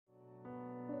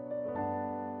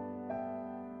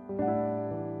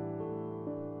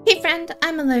Hey friend,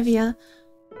 I'm Olivia,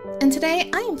 and today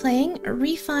I am playing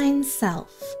Refine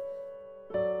Self.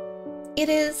 It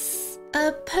is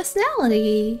a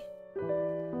personality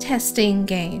testing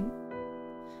game.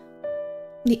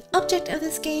 The object of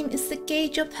this game is to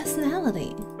gauge your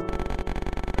personality.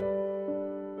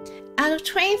 Out of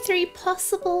 23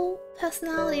 possible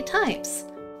personality types,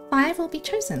 5 will be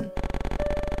chosen.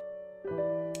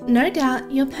 No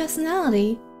doubt your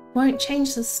personality won't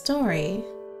change the story.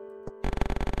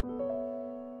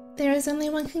 There is only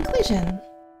one conclusion.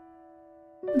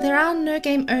 There are no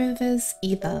game overs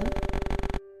either.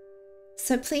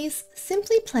 So please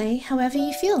simply play however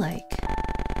you feel like.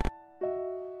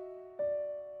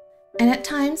 And at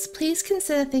times, please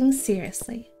consider things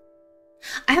seriously.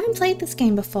 I haven't played this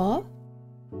game before,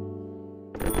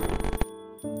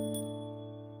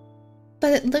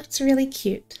 but it looked really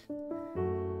cute.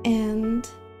 And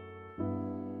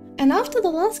after the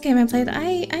last game I played,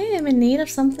 I am in need of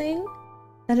something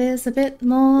that is a bit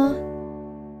more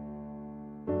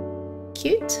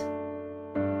cute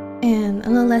and a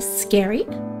little less scary.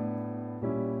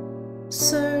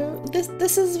 So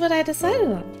this is what I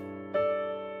decided on.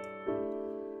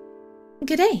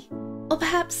 Good day, or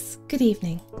perhaps good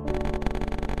evening.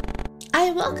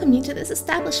 I welcome you to this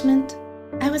establishment.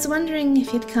 I was wondering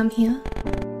if you'd come here.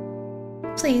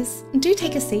 Please, do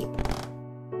take a seat.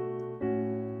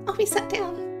 I'll be sat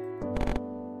down.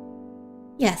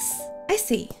 Yes, I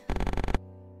see.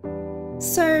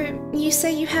 So, you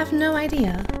say you have no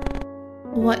idea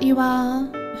what you are,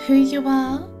 who you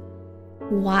are,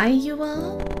 why you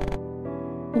are?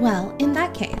 Well, in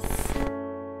that case,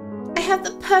 I have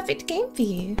the perfect game for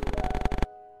you.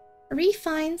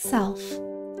 Refine Self,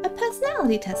 a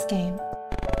personality test game.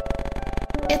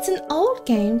 It's an old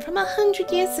game from 100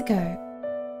 years ago,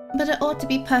 but it ought to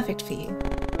be perfect for you.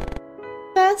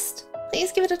 First,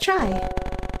 please give it a try.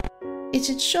 It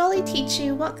should surely teach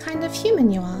you what kind of human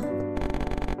you are.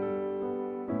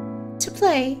 To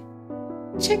play,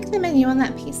 check the menu on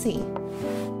that PC.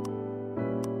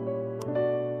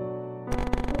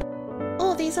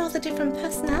 Oh, these are all the different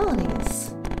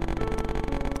personalities.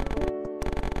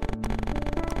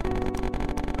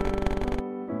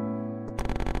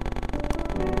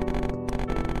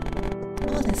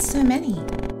 Oh, there's so many.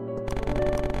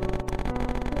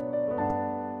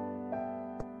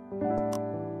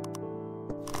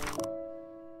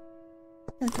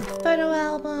 There's a photo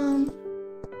album.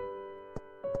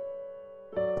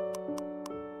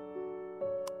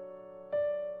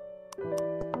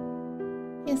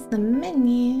 Here's the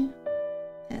menu.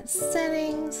 There's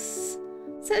settings.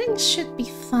 Settings should be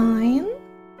fine.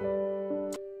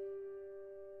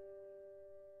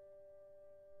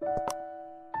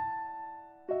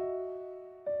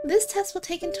 This test will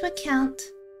take into account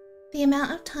the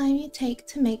amount of time you take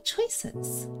to make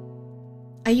choices.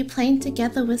 Are you playing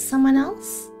together with someone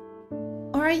else?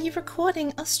 Or are you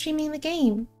recording or streaming the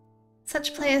game?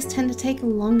 Such players tend to take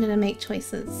longer to make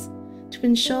choices. To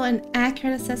ensure an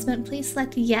accurate assessment, please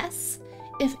select yes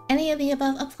if any of the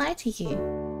above apply to you.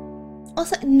 Or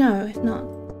select no if not.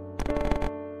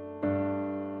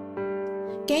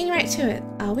 Getting right to it,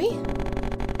 are we?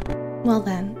 Well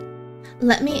then,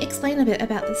 let me explain a bit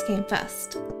about this game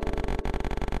first.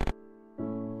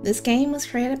 This game was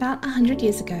created about 100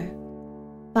 years ago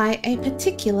by a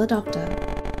particular doctor.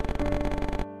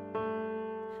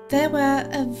 There were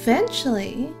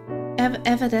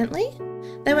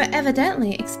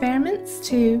evidently experiments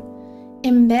to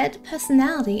embed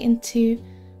personality into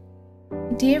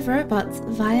dear robots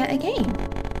via a game.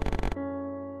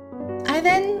 I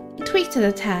then tweaked it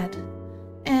a tad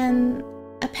and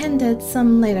appended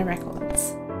some later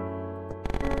records.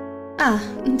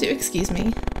 Do excuse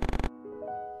me.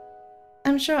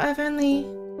 I'm sure I've only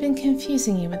been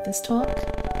confusing you with this talk.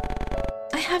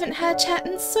 I haven't had a chat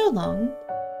in so long.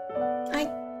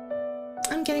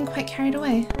 I'm getting quite carried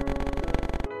away.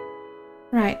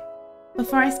 Right,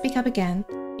 before I speak up again,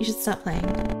 you should stop playing.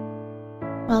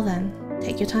 Well then,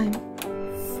 take your time.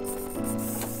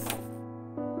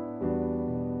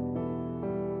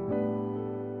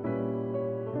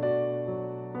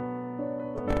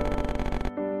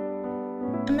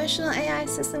 Emotional AI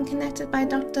system connected by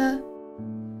Dr.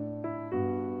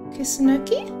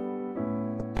 Kusunoki?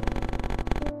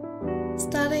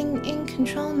 Starting in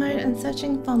control mode and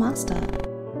searching for master.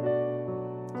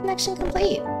 Connection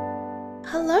complete.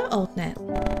 Hello, AltNet.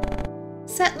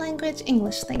 Set language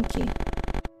English, thank you.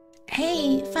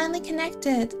 Hey, finally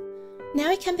connected. Now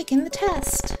we can begin the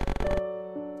test.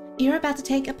 You're about to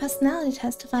take a personality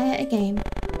test via a game.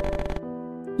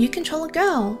 You control a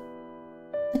girl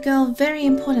very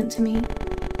important to me.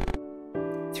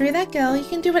 Through that girl, you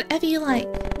can do whatever you like.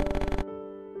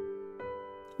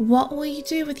 What will you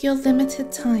do with your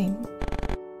limited time?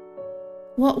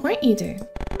 What won't you do?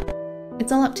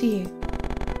 It's all up to you.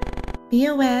 Be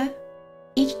aware,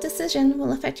 each decision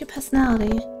will affect your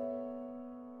personality.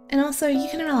 And also, you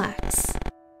can relax.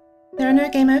 There are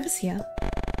no game overs here.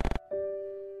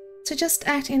 So just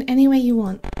act in any way you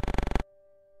want.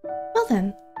 Well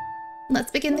then, let's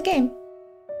begin the game.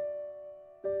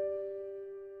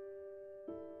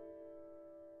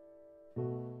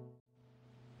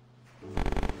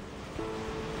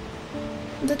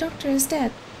 The doctor is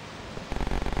dead.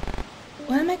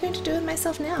 What am I going to do with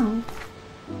myself now?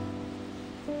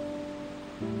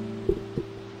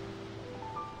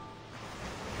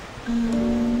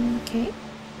 Okay.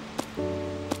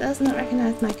 Does not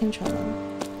recognize my controller.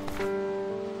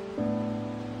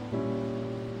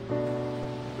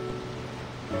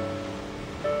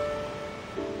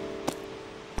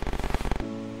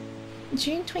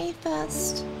 June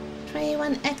 21st,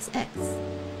 21XX.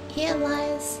 Here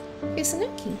lies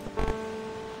Kusunuki.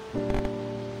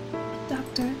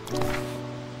 Doctor.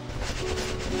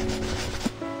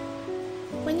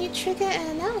 When you trigger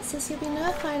an analysis, you'll be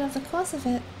notified of the cause of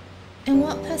it and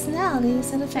what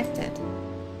personalities it affected.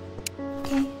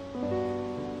 Okay.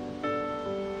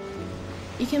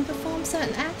 You can perform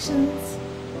certain actions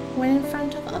when in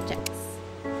front of objects.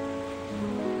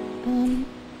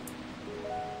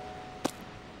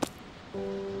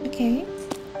 Okay.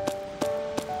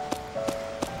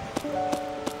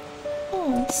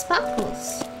 Oh,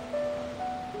 sparkles.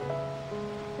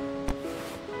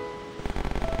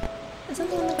 There's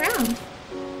something on the ground.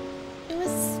 It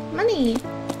was money.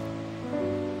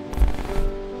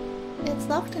 It's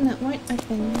locked and it won't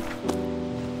open.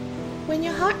 When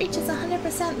your heart reaches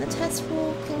 100%, the test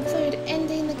will conclude,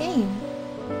 ending the game.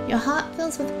 Your heart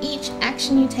fills with each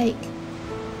action you take.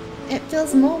 It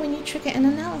fills more when you trigger an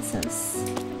analysis.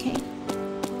 Okay.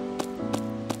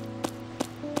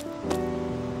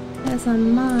 There's a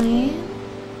mine.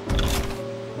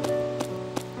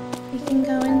 You can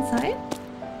go inside.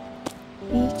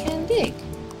 You can dig.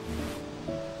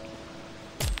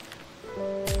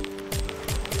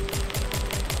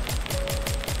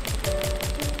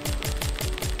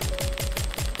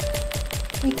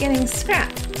 You're getting scrap.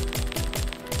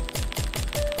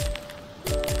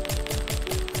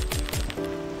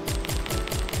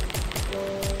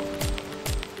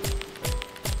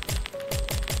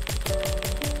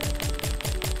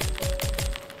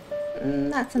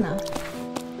 That's enough.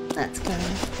 Let's go.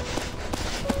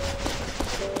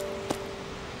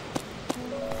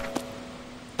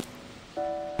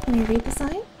 Can you read the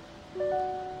sign?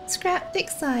 Scrap dig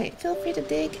site. Feel free to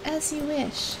dig as you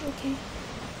wish. Okay.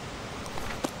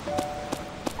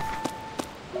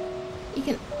 You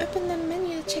can open the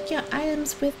menu to check your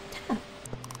items with tap.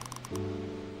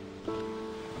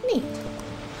 Neat.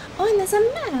 Oh, and there's a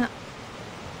map.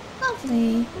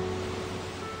 Lovely.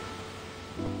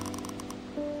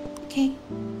 Okay.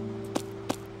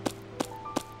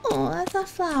 Oh, that's a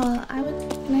flower.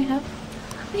 Can I have?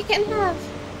 You can have.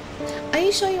 Are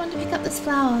you sure you want to pick up this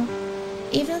flower?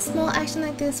 Even a small action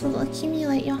like this will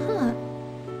accumulate your heart.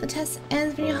 The test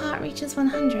ends when your heart reaches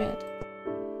 100.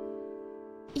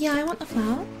 Yeah, I want the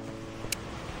flower.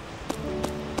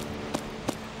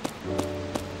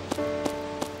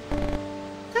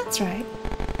 That's right.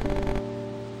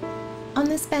 On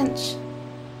this bench,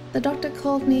 the doctor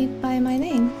called me by my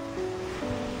name.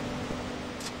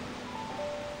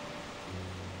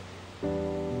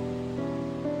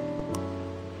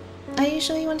 Are you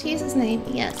sure you want to use his name?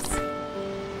 Yes.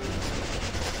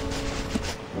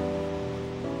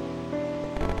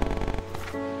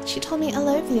 She told me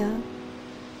Alovia.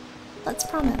 Let's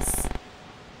promise.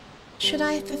 Should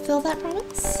I fulfill that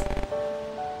promise?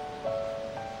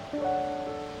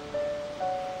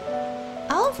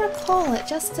 I'll recall it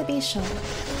just to be sure.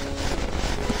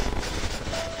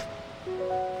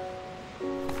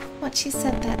 What she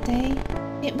said that day,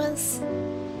 it was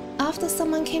after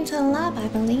someone came to the lab, I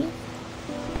believe.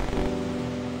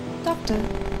 Doctor,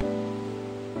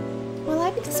 will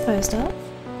I be disposed of?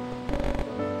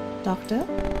 Doctor?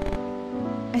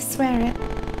 I swear it.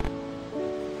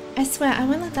 I swear I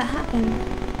won't let that happen.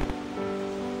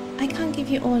 I can't give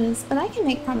you orders, but I can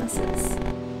make promises.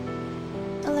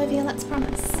 Olivia, let's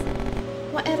promise.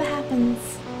 Whatever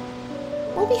happens,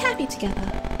 we'll be happy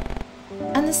together.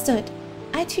 Understood.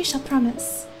 I too shall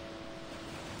promise.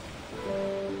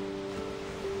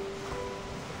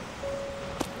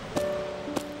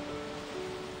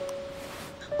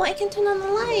 Oh, I can turn on the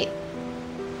light!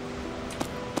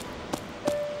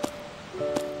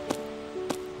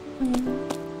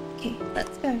 Okay,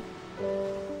 let's go.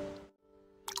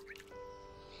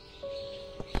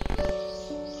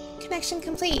 Connection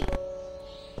complete.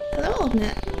 Hello,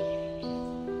 AldNet.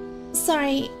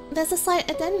 Sorry, there's a slight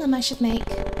addendum I should make.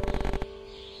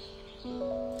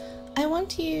 I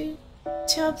want you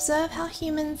to observe how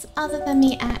humans other than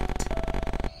me act.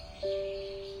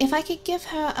 If I could give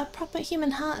her a proper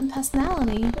human heart and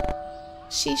personality,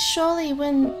 she surely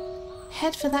wouldn't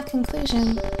head for that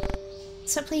conclusion.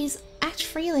 So please, act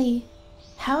freely,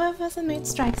 however the mood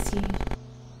strikes you.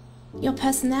 Your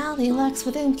personality lurks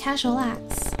within casual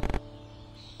acts.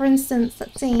 For instance,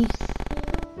 let's see.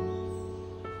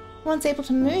 Once able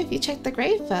to move, you check the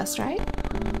grave first, right?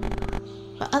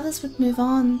 But others would move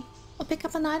on, or pick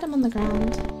up an item on the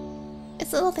ground.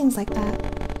 It's little things like that.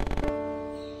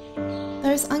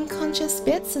 Those unconscious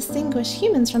bits distinguish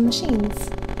humans from machines.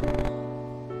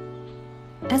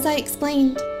 As I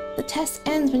explained, the test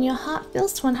ends when your heart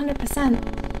fills to 100%.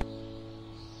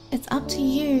 It's up to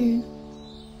you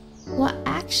what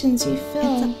actions you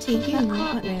fill. It's up to you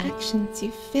what actions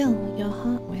you fill your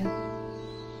heart with.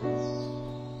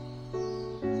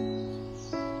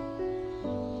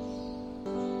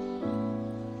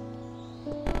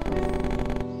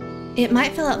 It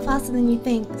might fill up faster than you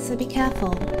think, so be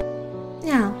careful.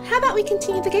 Now, how about we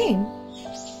continue the game?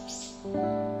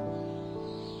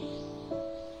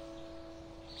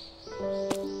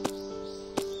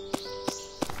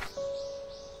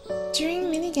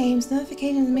 During minigames,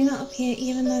 notifications may not appear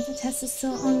even though the test is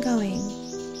still ongoing.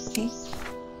 Okay.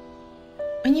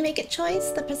 When you make a choice,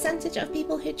 the percentage of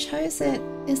people who chose it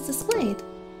is displayed.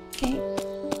 Okay.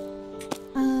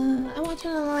 I want to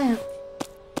turn on the lamp.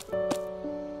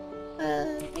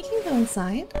 We can go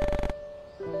inside.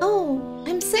 Oh,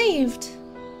 I'm saved!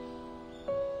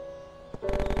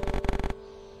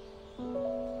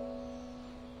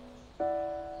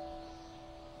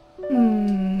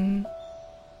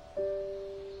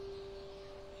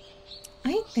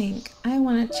 I think I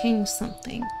want to change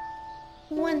something.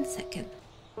 1 second.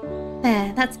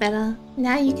 There, that's better.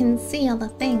 Now you can see all the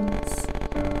things.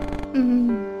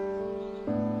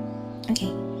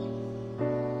 Okay.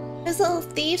 Those little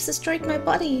thieves destroyed my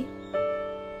body,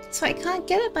 so I can't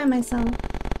get it by myself.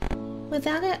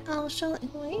 Without it, I'll surely...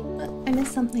 Wait, but I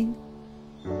missed something.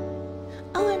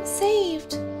 Oh, I'm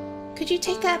saved! Could you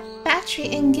take that battery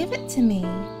and give it to me?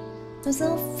 Those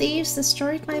little thieves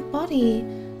destroyed my body,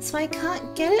 so I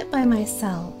can't get it by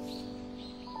myself.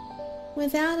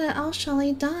 Without it, I'll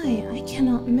surely die. I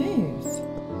cannot move.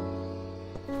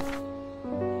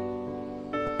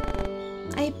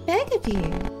 I beg of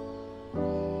you.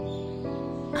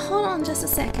 Hold on just a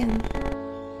second.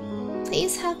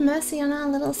 Please have mercy on our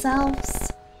little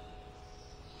selves.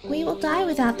 We will die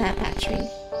without that battery.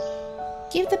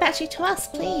 Give the battery to us,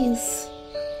 please.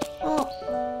 Oh.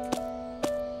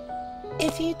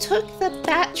 If you took the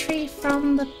battery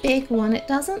from the big one, it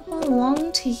doesn't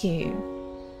belong to you.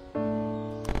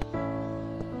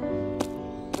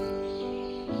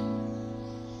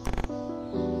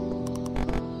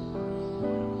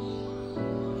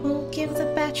 We'll give the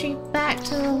battery back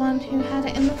to the one who had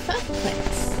it in the first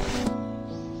place.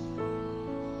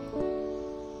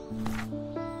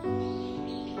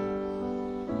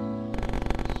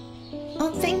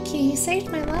 Oh, thank you. You saved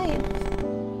my life.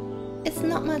 It's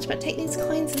not much, but take these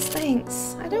coins as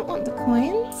thanks. I don't want the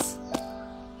coins.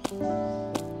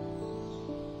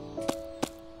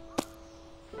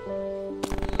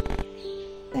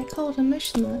 They're cold and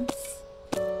motionless.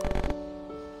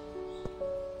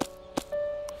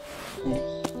 There.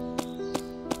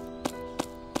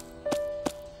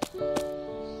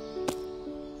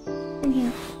 In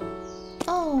here.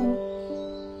 Oh.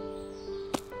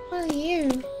 What are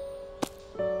you?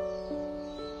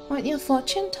 Want your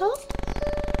fortune told?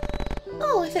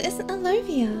 Oh, if it isn't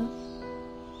Alovia.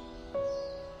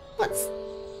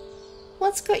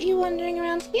 What's got you wandering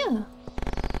around here?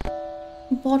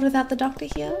 Bored without the doctor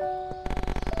here?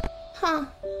 Huh.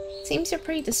 Seems you're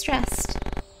pretty distressed.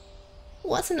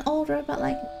 What's an old robot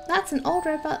like? That's an old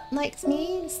robot like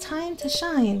me. It's time to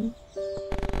shine.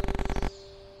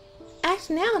 Act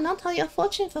now and I'll tell your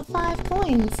fortune for 5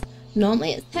 coins.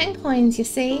 Normally it's 10 coins, you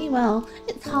see. Well,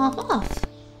 it's half off.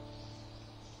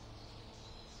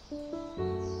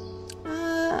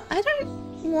 I don't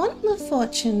want the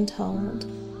fortune told.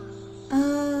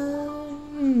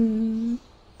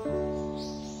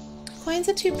 Coins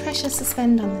are too precious to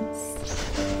spend on this.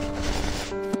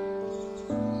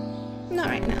 Not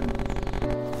right now.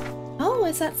 Oh,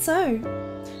 is that so?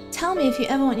 Tell me if you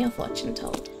ever want your fortune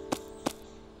told.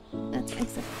 Let's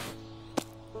exit.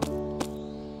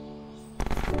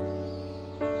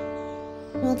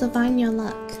 We'll divine your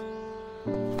luck.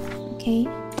 Okay.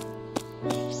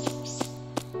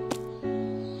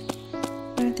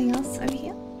 Anything else over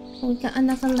here? We got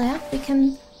another lamp. We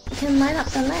can light up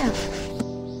the lamp.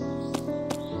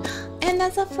 And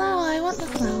there's a flower. I want the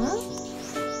flower.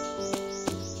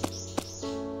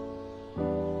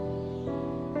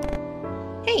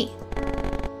 Hey!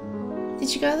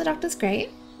 Did you go to the doctor's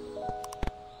grave?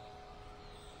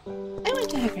 I went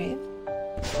to her grave.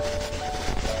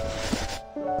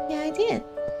 Yeah, I did.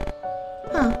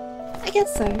 Huh. I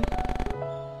guess so.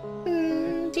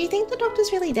 Do you think the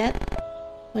doctor's really dead?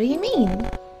 What do you mean?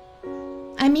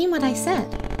 I mean what I said.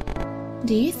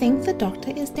 Do you think the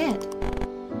doctor is dead?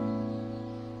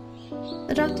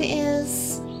 The doctor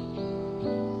is...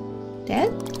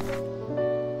 dead?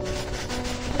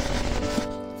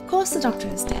 Of course the doctor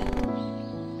is dead.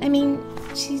 I mean,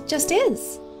 she just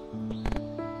is.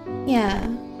 Yeah,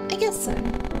 I guess so.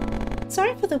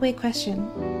 Sorry for the weird question.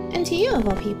 And to you of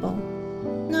all people.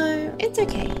 No, it's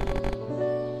okay.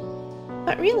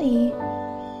 But really,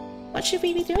 what should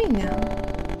we be doing now?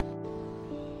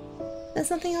 There's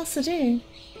nothing else to do.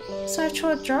 So I've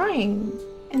tried drawing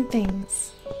and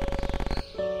things.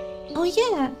 Oh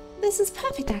yeah, this is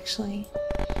perfect actually.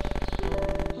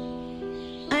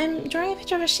 I'm drawing a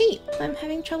picture of a sheep, but I'm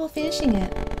having trouble finishing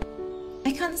it.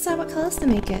 I can't decide what colours to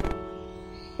make it.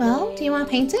 Well, do you want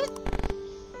to paint it?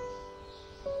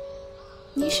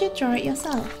 You should draw it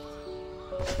yourself.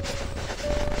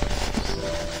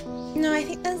 No, I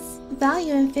think there's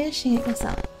value in finishing it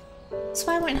yourself, so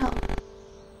I won't help.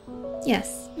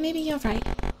 Yes, maybe you're right.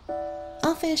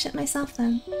 I'll finish it myself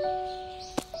then.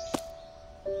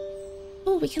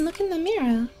 Oh, we can look in the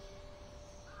mirror.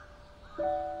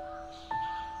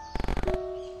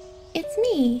 It's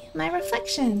me, my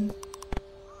reflection.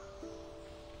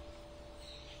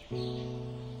 Who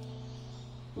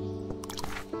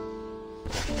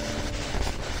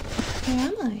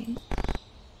am I?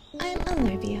 I'm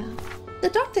Olivia. The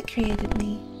doctor created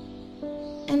me.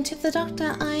 And to the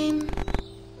doctor, I'm...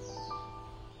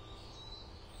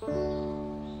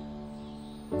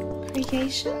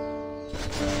 creation?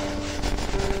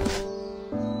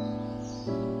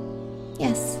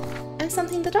 Yes, I'm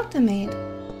something the doctor made.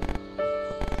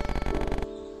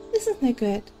 This is no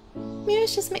good.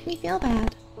 Mirrors just make me feel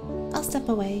bad. I'll step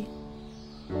away.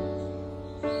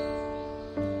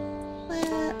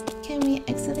 Can we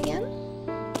exit again?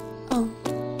 Oh,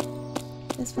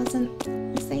 this wasn't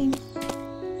the same.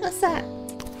 What's that?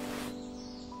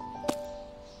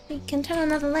 We can turn on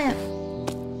another lamp.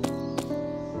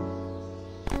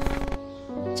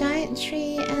 Giant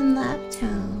tree and lab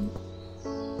town.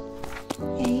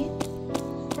 Okay.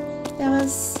 There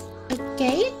was a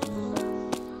gate?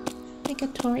 Like a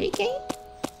Torii gate?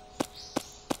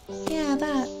 Yeah,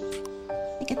 that.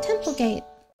 Like a temple gate.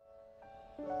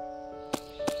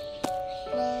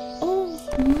 Oh,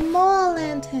 more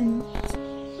lanterns.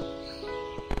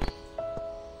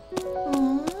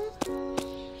 Aww.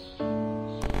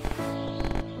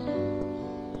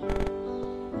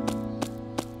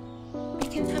 We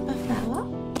can have a flower.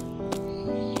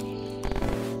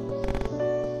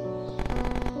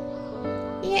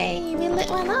 Yay, we lit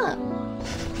one up.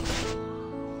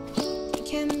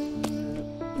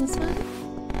 This one?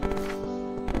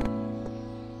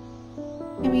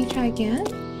 Can we try again?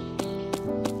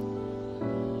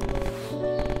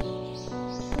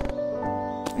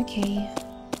 Okay.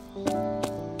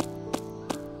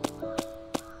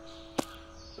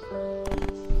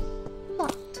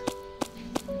 Locked.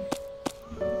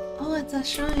 Oh, it's a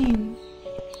shrine.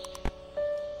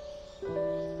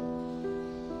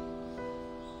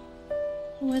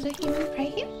 Would a human pray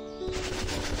here?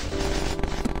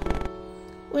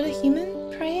 Would a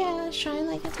human pray at a shrine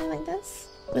like a time like this?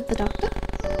 With the doctor?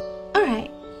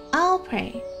 Alright, I'll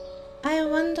pray. I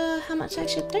wonder how much I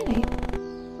should donate.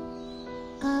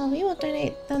 We will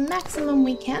donate the maximum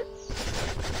we can.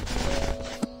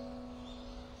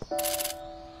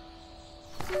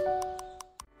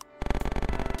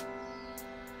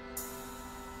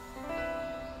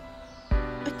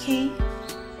 Okay.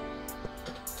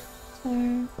 So...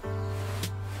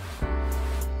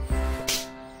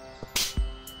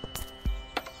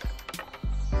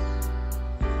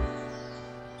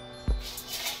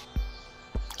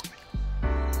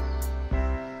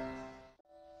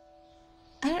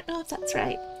 I don't know if that's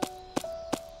right.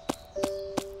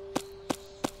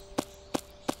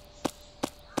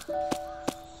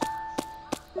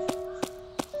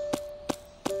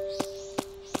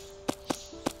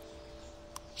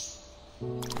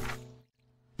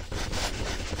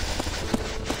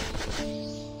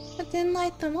 I didn't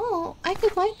light them all. I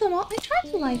could light them all. I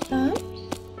tried to light them.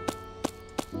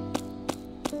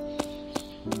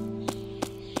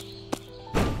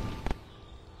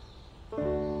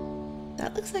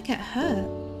 That looks like it hurt.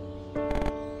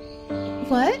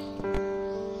 What?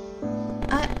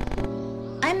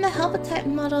 I'm the helper type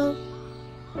model.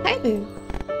 Hi, Boo.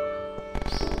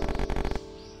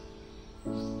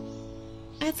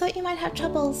 I thought you might have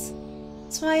troubles,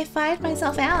 so I fired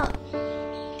myself out.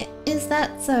 Is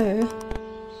that so?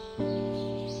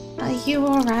 Are you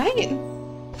alright?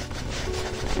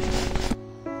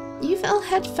 You fell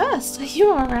head first. Are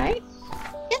you alright?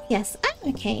 Yes,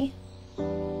 I'm okay.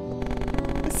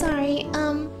 Sorry,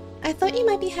 I thought you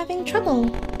might be having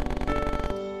trouble.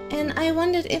 And I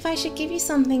wondered if I should give you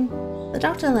something. The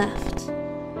doctor left.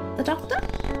 The doctor?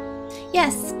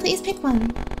 Yes, please pick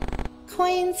one.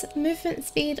 Coins, movement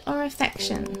speed, or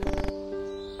affection.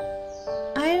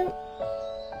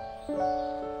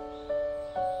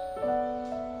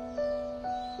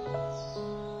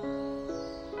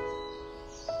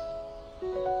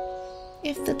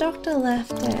 If the doctor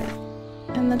left it,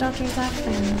 and the doctor's our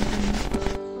friend,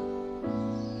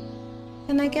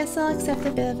 then I guess I'll accept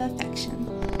a bit of affection.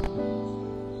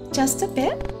 Just a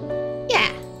bit?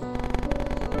 Yeah.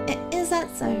 Is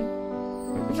that so?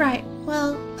 Right,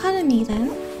 well, pardon me then.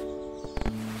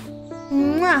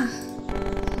 Mwah!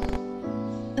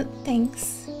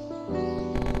 Thanks.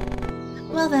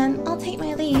 Well then, I'll take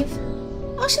my leave.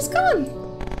 Oh, she's gone!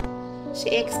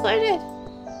 She exploded.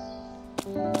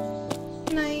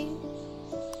 Can I...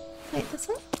 wait, this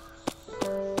one?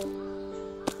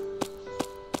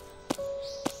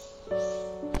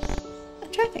 A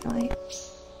traffic light.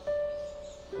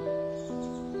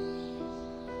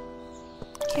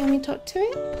 Can we talk to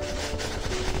it?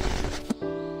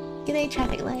 G'day,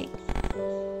 traffic light.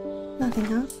 Nothing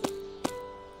else.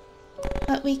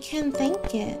 But we can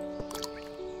thank it.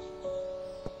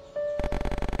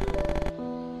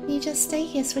 You just stay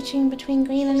here switching between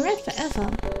green and red forever.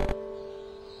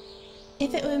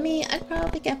 If it were me, I'd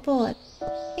probably get bored.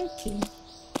 Thank you.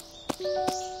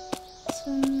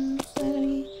 So, where do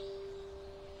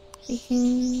we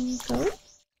can go?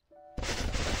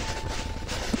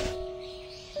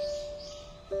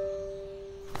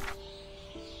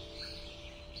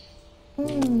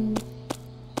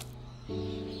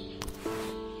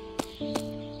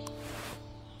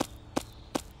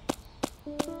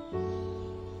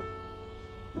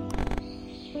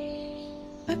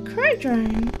 A crow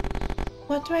drone?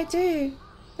 What do I do?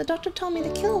 The doctor told me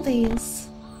to kill these.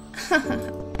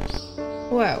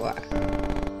 Whoa.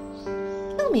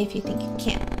 Kill me if you think you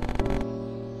can.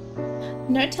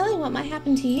 No telling what might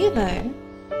happen to you though.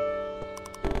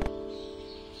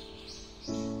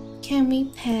 Can we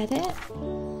pet it?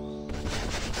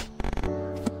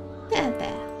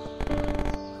 There.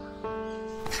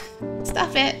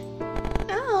 Stop it!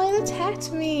 Oh, it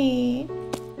attacked me.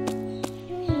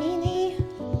 Meanie.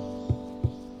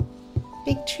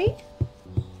 Big tree?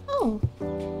 Oh.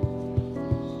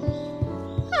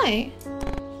 Hi.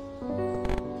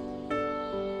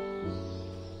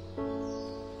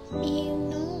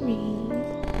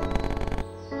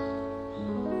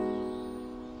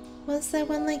 Was there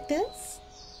one like this?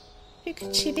 Who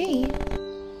could she be?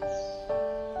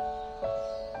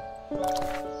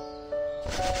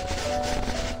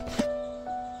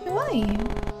 Who are you?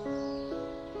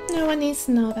 No one needs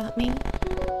to know about me.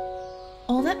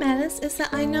 All that matters is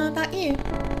that I know about you.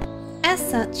 As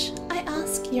such, I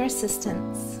ask your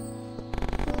assistance.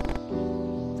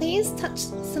 Please touch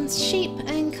some sheep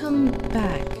and come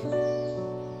back.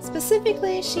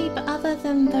 Specifically sheep other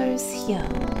than those here.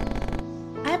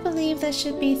 I believe there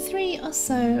should be 3 or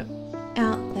so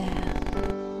out there.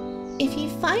 If you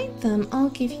find them, I'll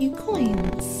give you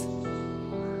coins.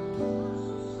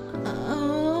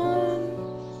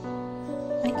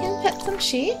 I can pet some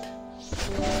sheep.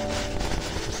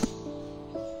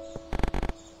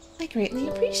 I greatly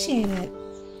appreciate it.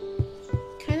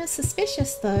 Kind of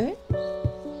suspicious though.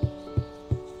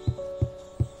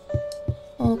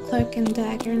 All cloak and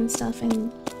dagger and stuff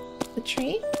in the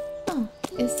tree. Oh,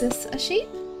 is this a sheep?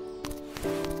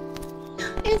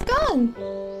 It's gone!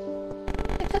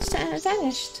 I touched it and it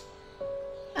vanished.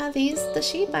 Are these the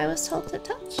sheep I was told to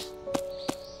touch?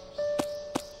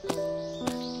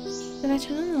 Did I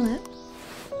turn on the lamp?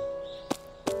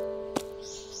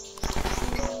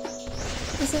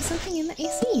 Is there something in the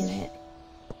AC unit?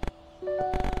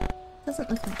 Doesn't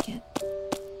look like it.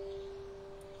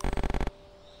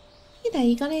 Hey there,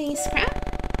 you got any scrap?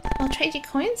 I'll trade you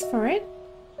coins for it.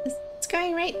 Its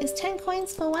going rate is 10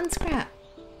 coins for 1 scrap.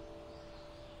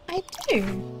 I do.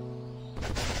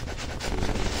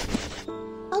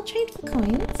 I'll trade for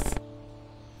coins.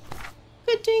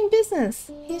 Good doing business.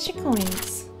 Here's your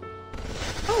coins.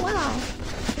 Oh wow.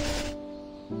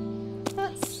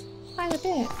 That's quite a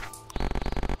bit.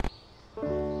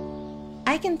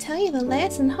 I can tell you the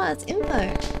latest and hottest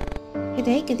info. Good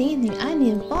day, good evening, I'm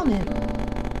the informant.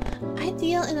 I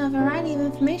deal in a variety of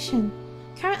information.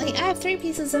 Currently, I have 3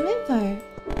 pieces of info.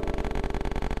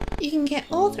 You can get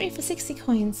all 3 for 60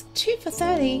 coins, 2 for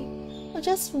 30, or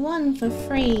just 1 for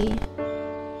free.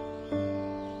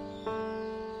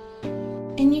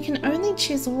 And you can only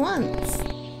choose once.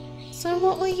 So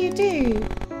what will you do?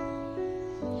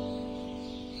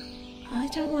 I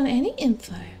don't want any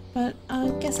info, but I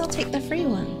guess I'll take the free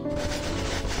one.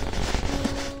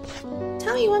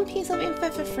 Tell me 1 piece of info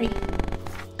for free.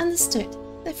 Understood.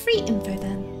 The free info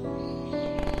then.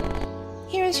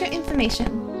 Here is your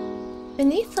information.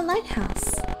 Beneath the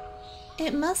lighthouse.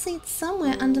 It must lead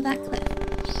somewhere under that cliff.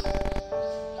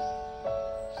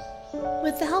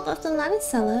 With the help of the ladder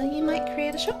seller, you might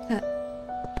create a shortcut.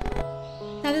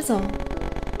 That is all.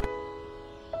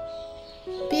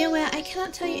 Be aware I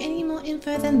cannot tell you any more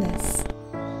info than this.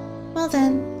 Well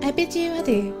then, I bid you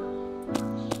adieu.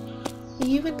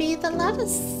 You would be the ladder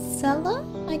seller,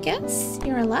 I guess?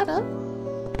 You're a ladder.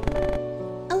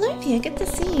 Olivia, good to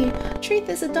see you. Truth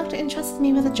is, the doctor entrusted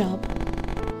me with a job.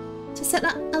 To set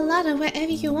up a ladder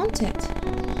wherever you want it.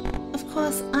 Of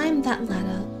course, I'm that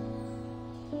ladder.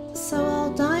 So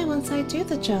I'll die once I do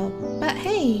the job. But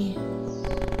hey!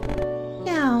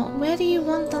 Now, where do you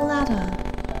want the ladder?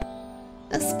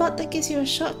 A spot that gives you a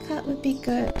shortcut would be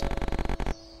good.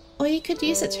 Or you could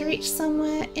use it to reach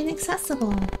somewhere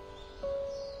inaccessible.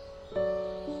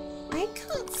 I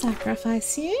can't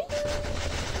sacrifice you.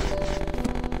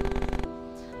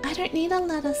 I don't need a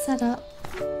ladder set up.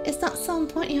 It's not so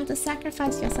important you have to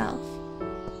sacrifice yourself.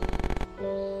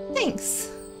 Thanks.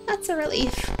 That's a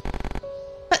relief.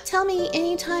 But tell me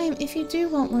anytime if you do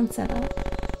want one set up.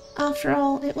 After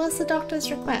all, it was the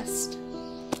doctor's request.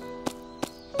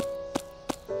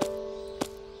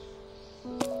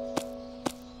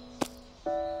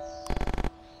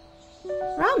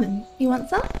 Ramen, you want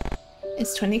some?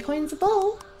 It's 20 coins a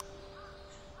bowl.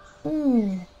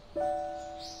 Ooh.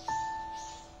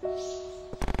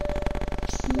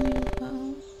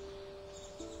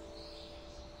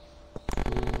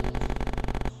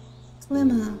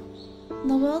 Glimmer,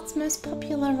 the world's most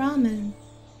popular ramen.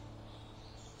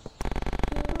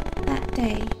 That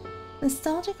day.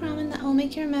 Nostalgic ramen that will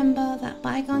make you remember that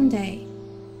bygone day.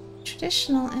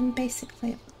 Traditional and basic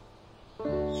flavor.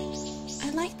 I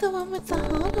like the one with the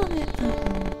heart on it though.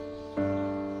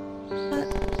 But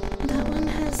that one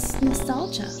has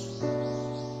nostalgia.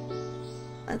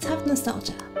 Let's have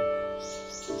nostalgia.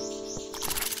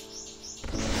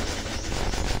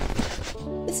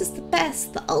 This is the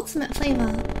best, the ultimate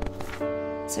flavor.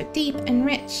 So deep and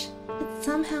rich, it's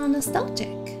somehow nostalgic.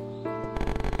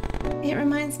 It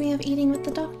reminds me of eating with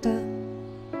the doctor.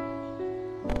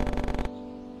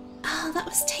 Oh, that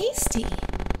was tasty.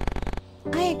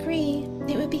 I agree,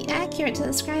 it would be accurate to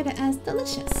describe it as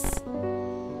delicious.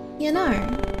 You know,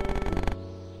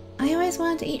 I always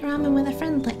wanted to eat ramen with a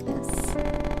friend like this.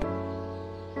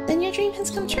 Then your dream has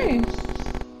come true.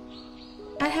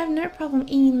 I'd have no problem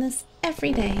eating this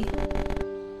every day.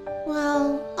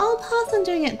 Well, I'll pass on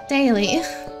doing it daily.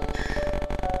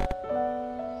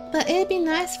 But it'd be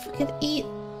nice if we could eat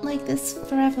like this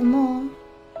forevermore.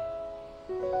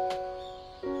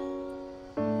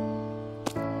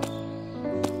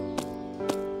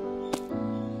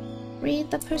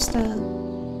 Read the poster.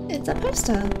 It's a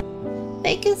poster.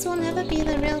 Fakers will never be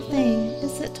the real thing.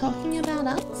 Is it talking about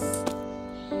us?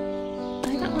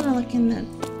 I don't want to look in the...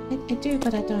 I do,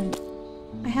 but I don't.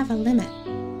 I have a limit.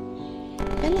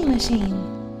 Vending machine.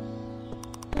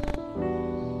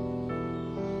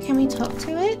 Can we talk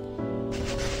to it?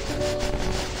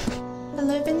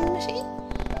 Hello, vending machine?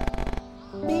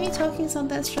 Maybe talking's not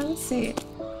their strong suit.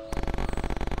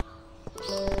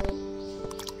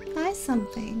 Buy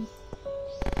something.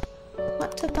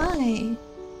 What to buy?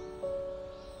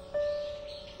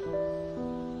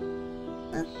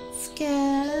 Let's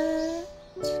get...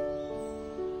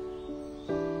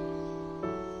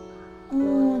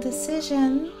 Oh,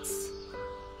 decisions.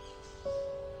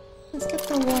 Let's get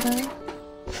the water.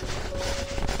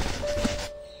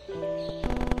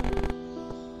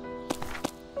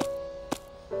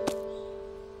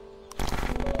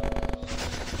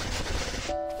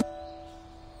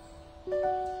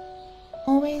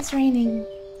 Always raining.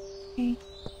 Okay.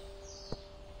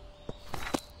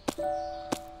 The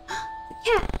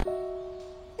cat!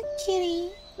 The kitty!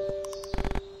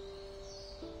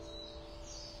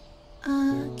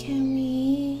 Can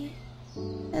we...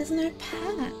 There's no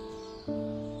pet.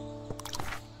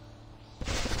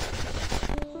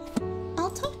 I'll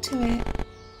talk to it.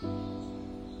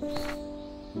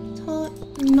 Talk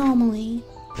normally.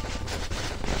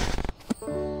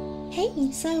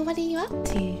 Hey, so what are you up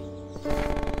to?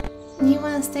 You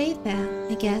want to stay there,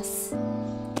 I guess.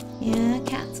 Yeah,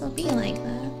 cats will be like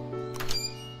that.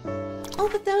 Oh,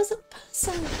 but there was a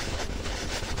person!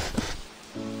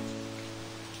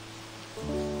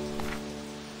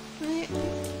 Why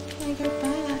can I go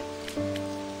back?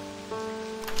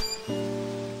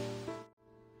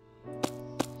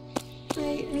 I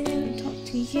didn't talk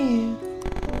to you.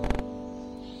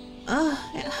 Ugh,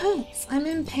 it hurts. I'm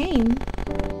in pain.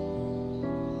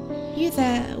 You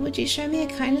there, would you show me a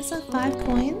kindness of 5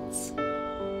 coins?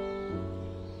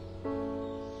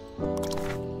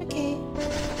 Okay.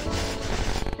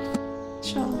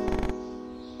 Sure.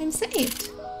 I'm saved.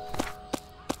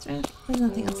 There's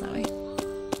nothing else that way.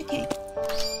 Okay.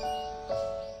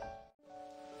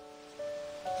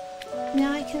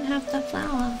 Now I can have the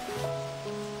flower.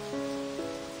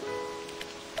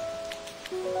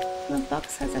 The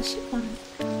box has a ship on it.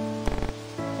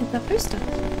 With a poster.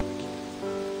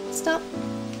 Stop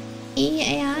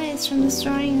EAIs from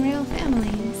destroying real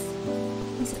families.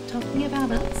 Is it talking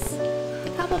about us?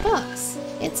 The cardboard box.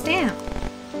 It's damp.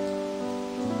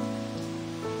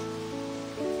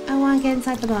 I want to get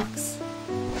inside the box.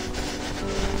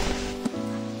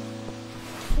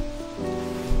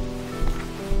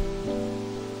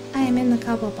 I am in the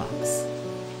cardboard box.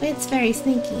 It's very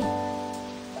sneaky.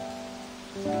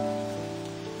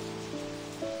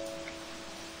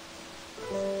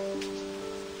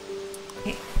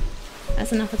 Okay,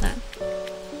 that's enough of that.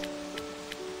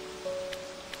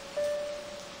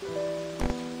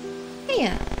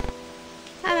 Hiya!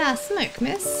 How about a smoke,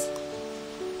 miss?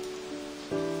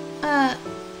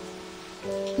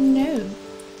 No.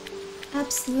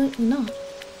 Absolutely not.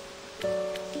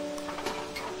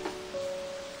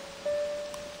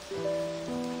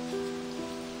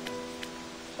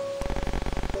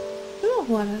 Sewer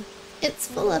water. It's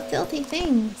full of filthy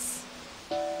things.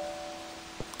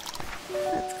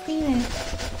 Let's clean it.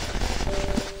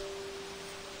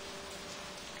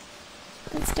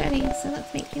 It's dirty, so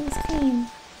let's make things clean.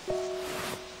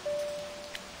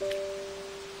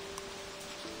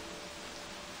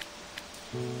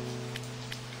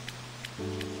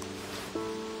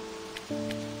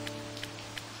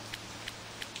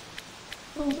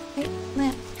 Oh, wait,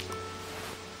 left.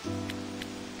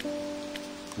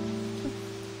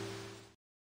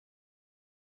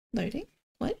 Loading?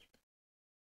 What?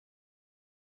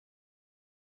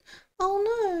 Oh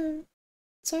no!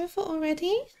 It's over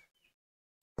already?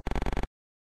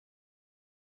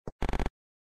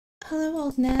 Hello,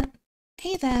 old net.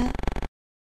 Hey there.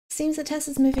 Seems the test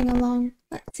is moving along.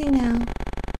 Let's see now.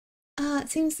 It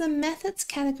seems the methods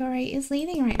category is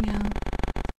leading right now.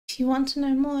 If you want to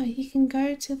know more, you can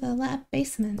go to the lab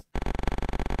basement.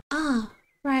 Ah,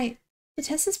 right. The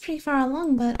test is pretty far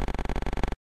along, but...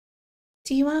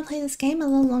 Do you want to play this game a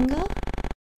little longer?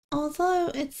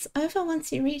 Although it's over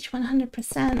once you reach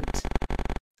 100%.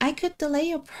 I could delay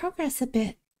your progress a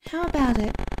bit. How about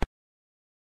it?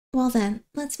 Well then,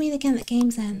 let's meet again at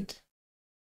game's end.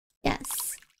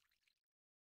 Yes.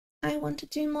 I want to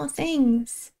do more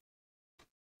things.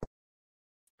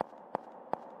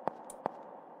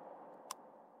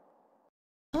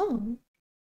 Oh,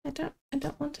 I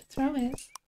don't want to throw it.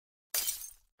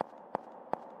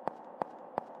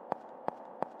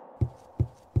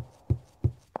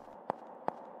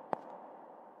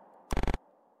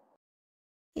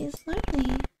 He's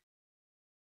lonely.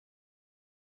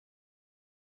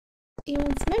 He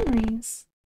wants memories.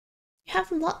 You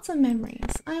have lots of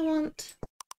memories. I want...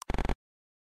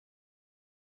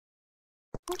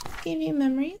 I'll give you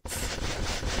memories.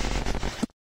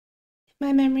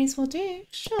 My memories will do,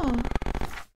 sure.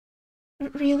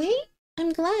 Really?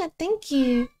 I'm glad, thank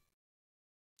you.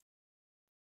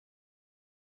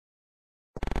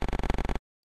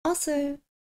 Also,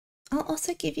 I'll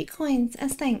also give you coins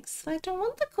as thanks, but I don't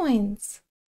want the coins.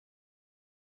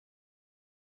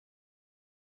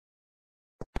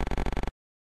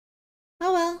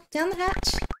 Oh well, down the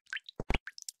hatch.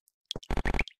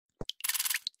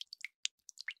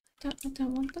 I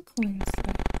don't want the coins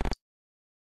though.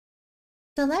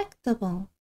 Delectable.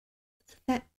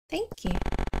 Thank you.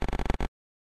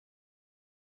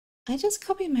 I just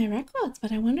copied my records,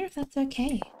 but I wonder if that's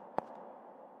okay.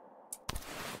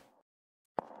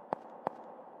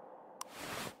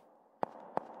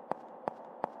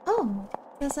 Oh,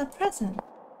 there's a present.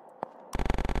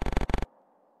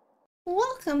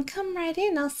 Welcome, come right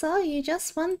in, I'll sell you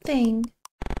just one thing.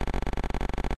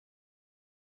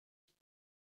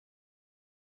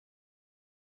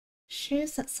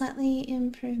 Shoes that slightly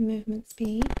improve movement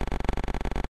speed.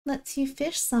 Lets you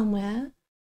fish somewhere.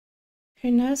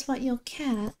 Who knows what you'll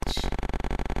catch?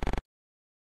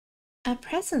 A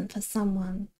present for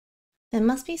someone. There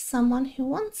must be someone who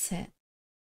wants it.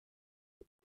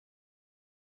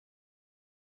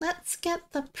 Let's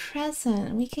get the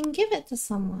present. We can give it to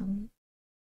someone.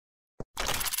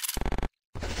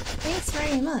 Thanks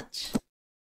very much.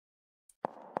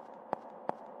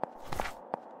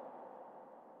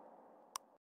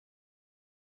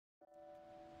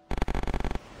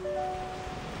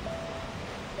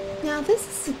 Now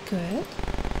this is good.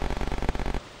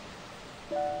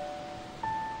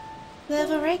 They've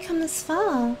already come this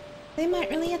far. They might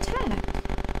really attack.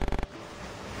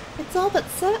 It's all but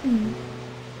certain.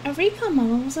 A recon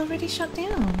model was already shut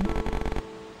down.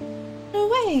 No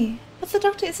way! But the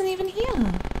doctor isn't even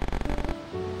here.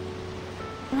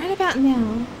 Right about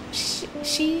now,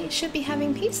 she should be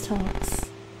having peace talks.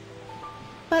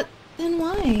 But then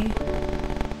why?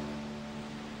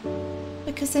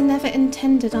 Because they never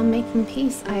intended on making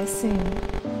peace, I assume.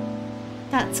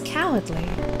 That's cowardly.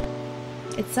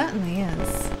 It certainly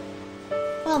is.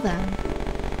 Well then.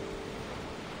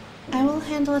 I will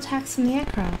handle attacks from the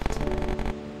aircraft.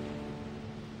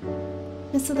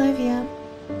 Miss Olivia,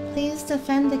 please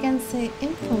defend against the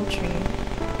infantry.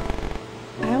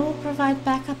 I will provide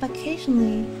backup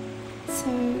occasionally,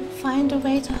 so find a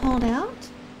way to hold out?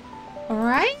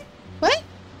 Alright? What?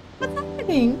 What's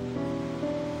happening?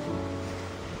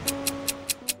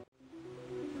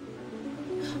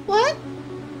 What?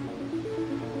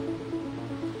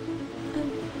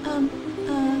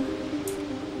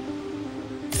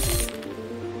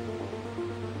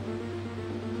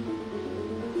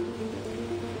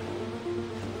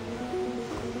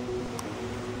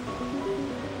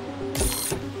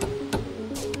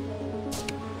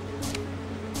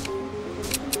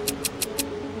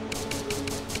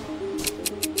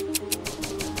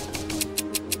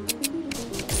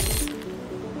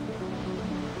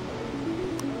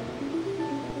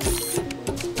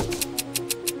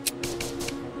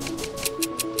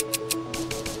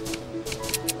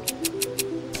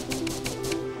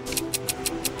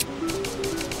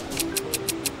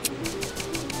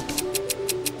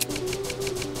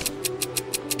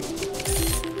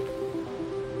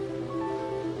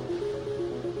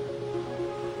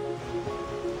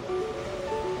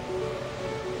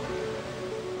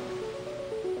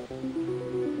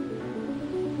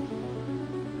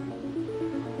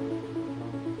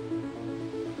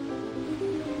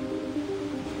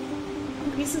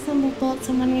 Increases number of bullets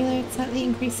on one reload, slightly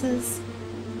increases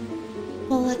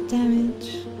bullet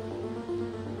damage.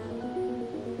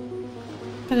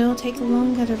 But it'll take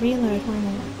longer to reload, won't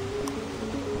it?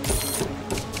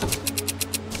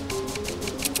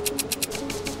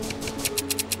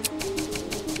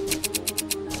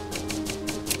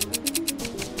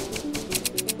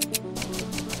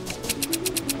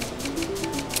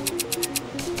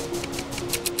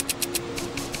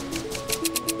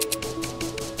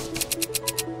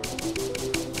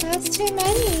 That's too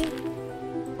many.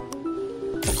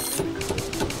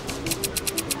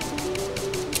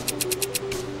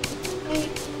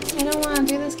 I don't want to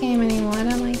do this game anymore. I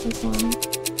don't like this one.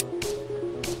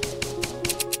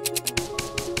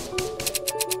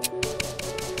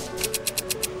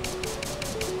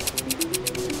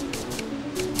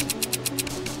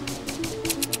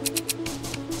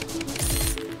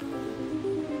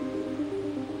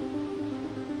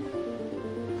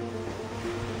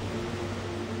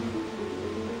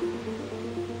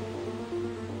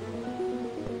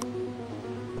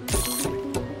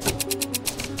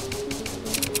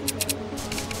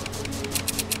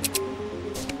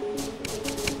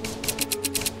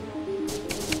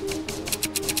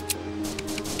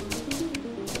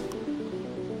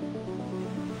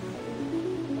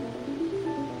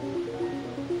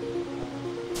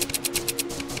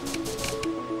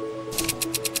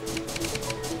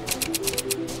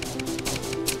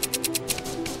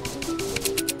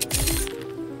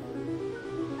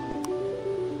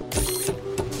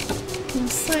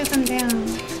 Slow them down.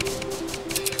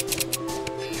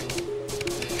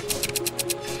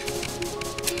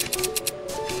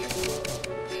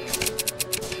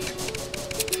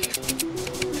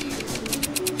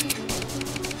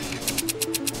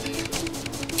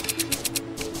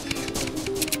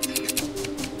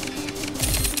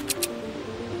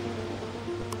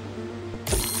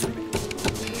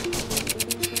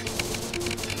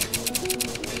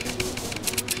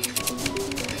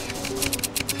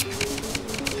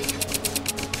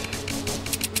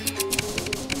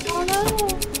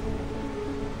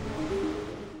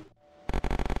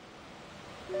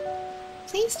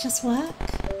 Please just work.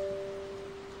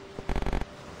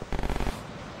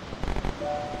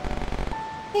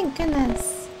 Thank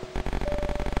goodness.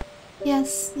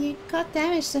 Yes, you got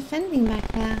damage defending back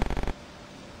there.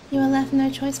 You were left no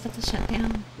choice but to shut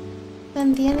down.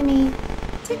 Then the enemy...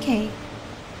 It's okay.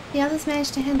 The others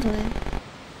managed to handle it.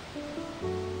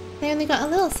 They only got a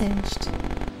little singed.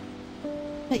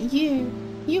 But you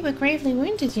were gravely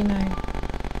wounded, you know.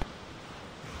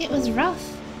 It was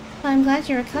rough, but I'm glad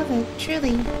you recovered,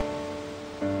 truly.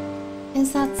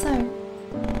 Is that so?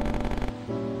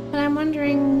 But I'm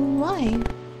wondering why?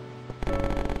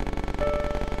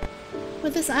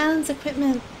 With this island's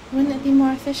equipment, wouldn't it be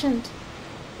more efficient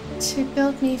to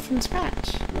build me from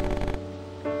scratch?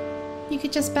 You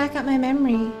could just back up my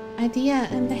memory, idea,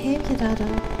 and behavior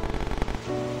data.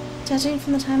 Judging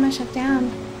from the time I shut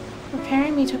down,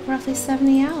 repairing me took roughly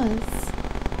 70 hours.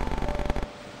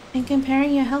 And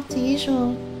comparing your health to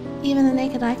usual, even the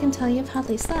naked eye can tell you've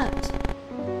hardly slept.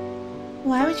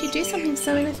 Why would you do something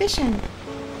so inefficient?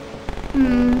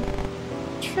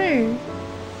 True.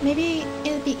 Maybe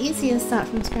it'd be easier to start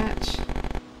from scratch.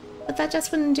 But that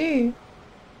just wouldn't do.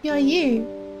 You're you.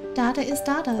 Data is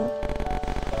data.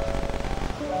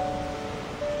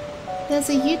 There's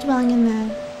a you dwelling in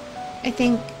there, I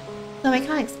think, though I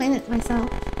can't explain it myself.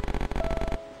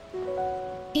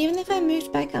 Even if I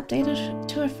moved back up data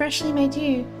to a freshly made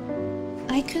you,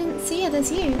 I couldn't see it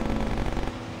as you.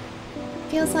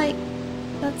 Feels like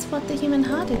that's what the human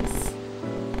heart is.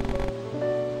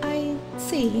 I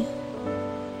see.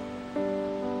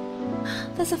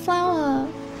 There's a flower!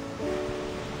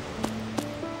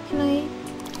 Can I...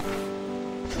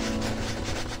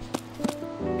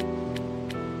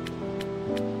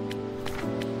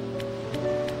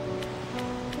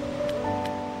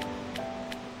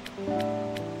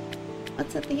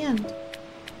 What's at the end?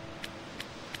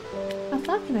 How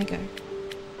far can I go?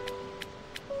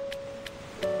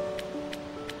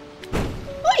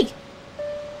 Oi!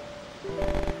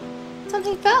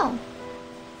 Something fell!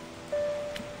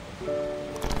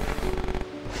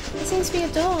 There seems to be a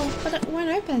door, but it won't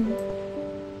open.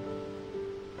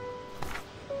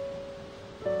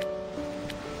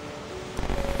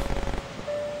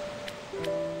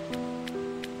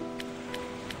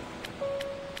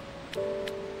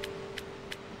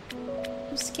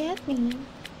 You scared me.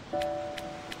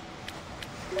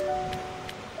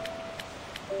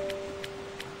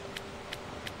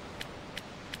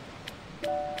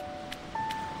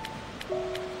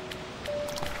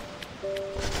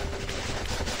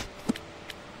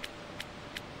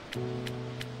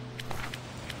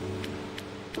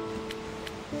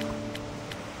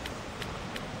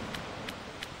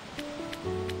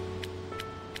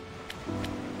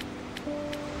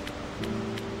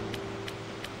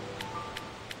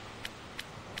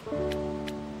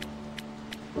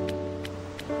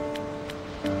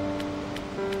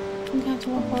 I'm going to have to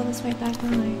walk all this way back,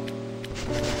 aren't I?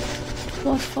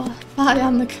 Walk far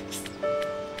down the coast.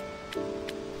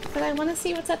 But I want to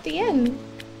see what's at the end.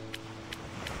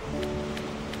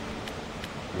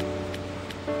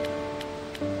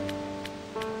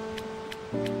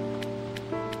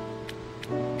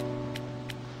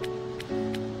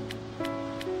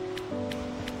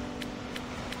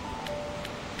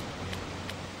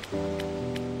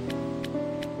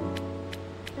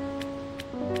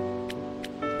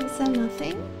 Is there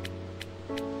nothing?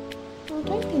 Oh,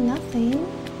 don't be nothing.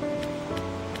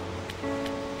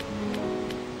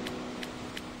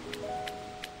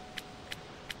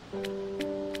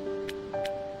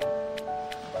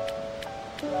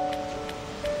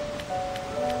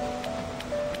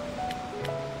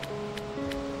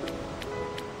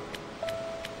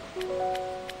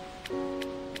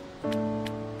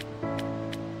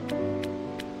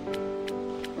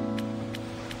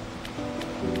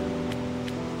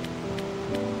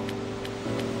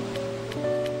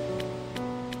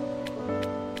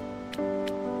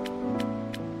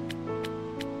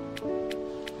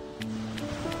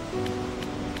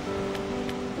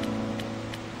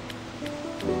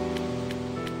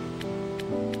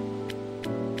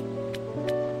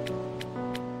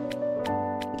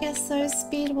 Guess those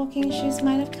speed walking shoes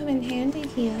might have come in handy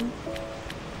here.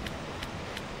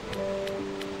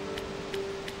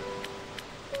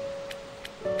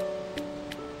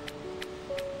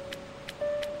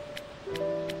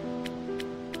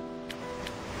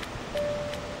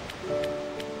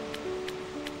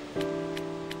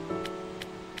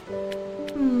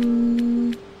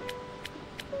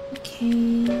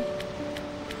 Okay.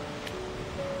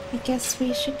 I guess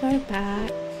we should go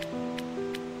back.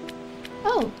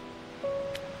 Oh!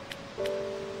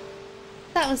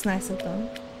 That was nice of them.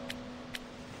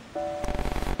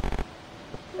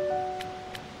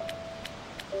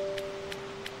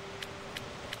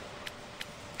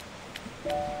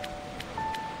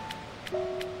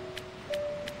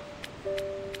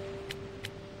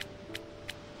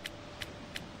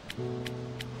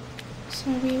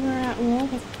 So we were at war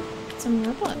with some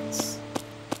robots.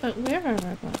 But we're a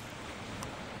robot.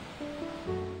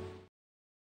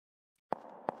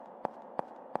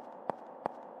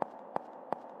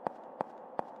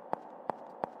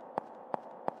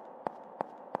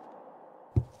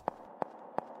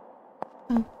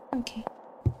 Oh, okay.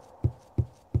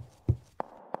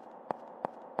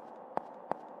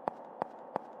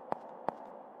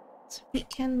 So we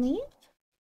can leave?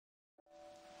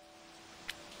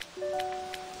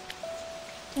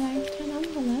 Did I turn on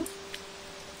the lift?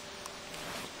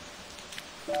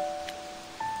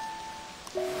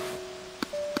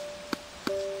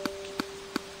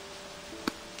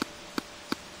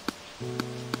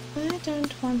 I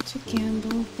don't want to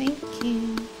gamble, thank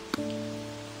you.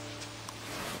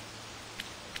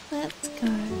 Let's go.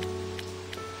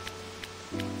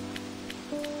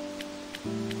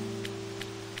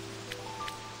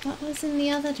 What was in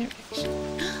the other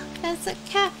direction? There's a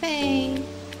cafe!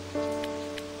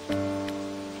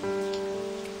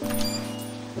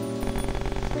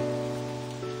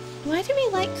 Why do we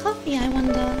like coffee, I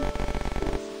wonder?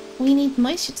 We need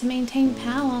moisture to maintain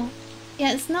power,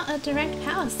 yet it's not a direct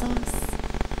power source.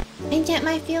 And yet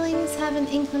my feelings have an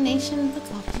inclination for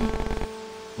coffee.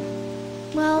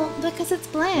 Well, because it's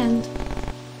bland.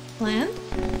 Bland?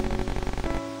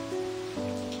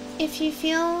 If you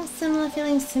feel similar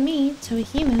feelings to me, to a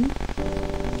human,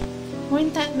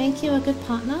 wouldn't that make you a good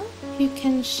partner who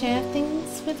can share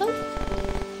things with them?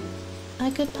 A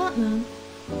good partner.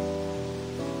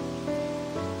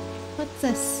 What's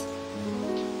this?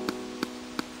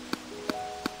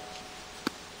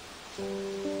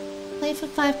 Play for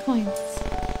 5 coins.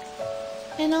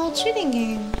 An old shooting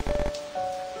game.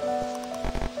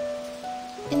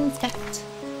 Inspect.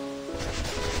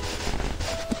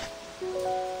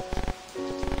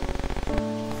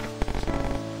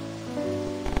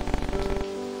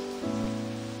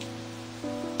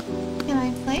 Can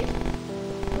I play?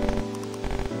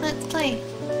 Let's play.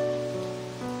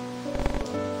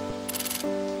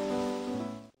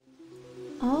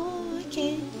 Oh,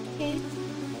 okay, okay.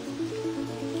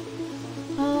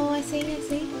 Oh, I see, I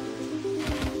see.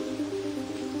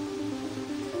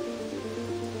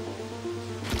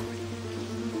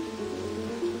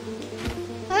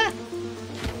 Ah!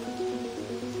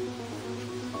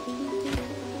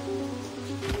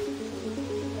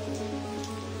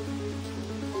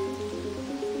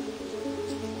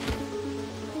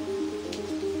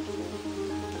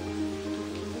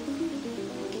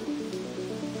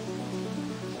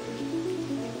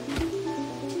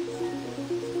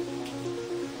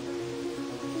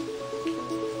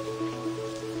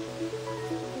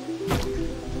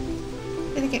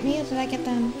 Did it get me or did I get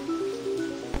them?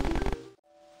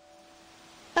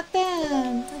 Fuck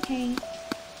them! Okay.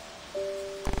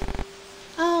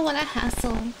 Oh, what a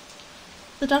hassle.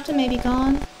 The doctor may be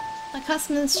gone. The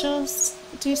customers sure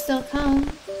do still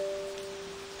come.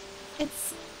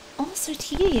 It's all so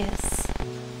tedious.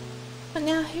 But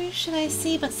now who should I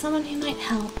see but someone who might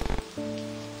help?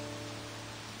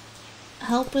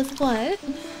 Help with what?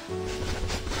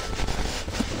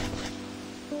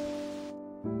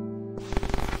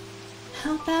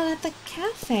 Help out at the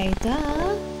cafe,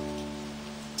 duh.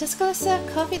 Just gotta serve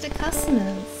coffee to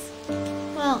customers.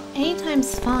 Well,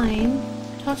 anytime's fine.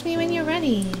 Talk to me when you're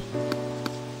ready.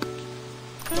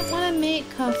 I don't want to make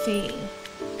coffee.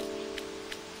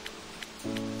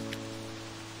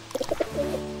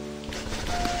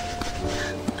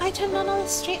 I turned on all the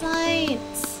street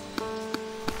lights.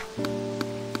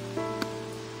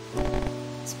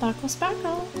 Sparkle,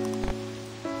 sparkle.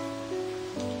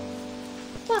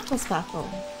 Sparkle, sparkle.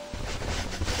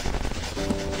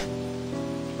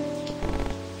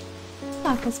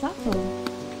 Sparkle, sparkle.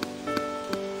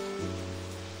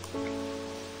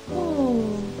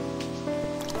 Ooh.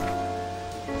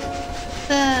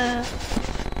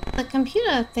 The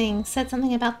computer thing said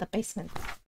something about the basement.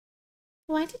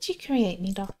 Why did you create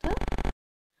me, Doctor?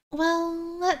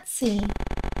 Well, let's see.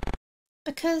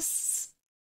 Because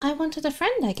I wanted a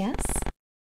friend, I guess.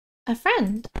 A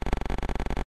friend?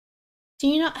 Do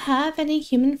you not have any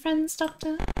human friends,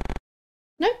 Doctor?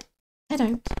 Nope, I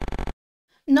don't.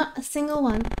 Not a single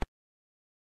one.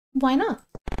 Why not?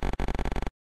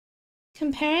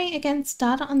 Comparing against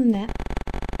data on the net,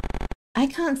 I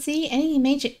can't see any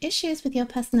major issues with your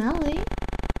personality.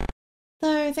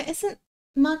 Though there isn't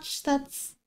much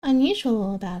that's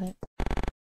unusual about it.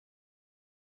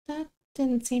 That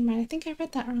didn't seem right. I think I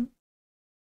read that wrong.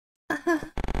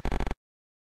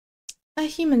 A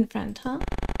human friend, huh?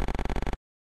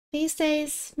 These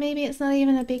days, maybe it's not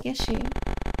even a big issue.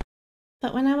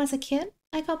 But when I was a kid,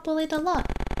 I got bullied a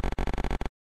lot.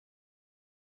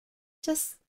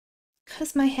 Just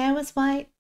because my hair was white,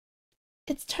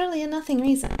 it's totally a nothing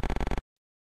reason.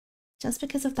 Just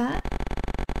because of that?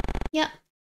 Yep.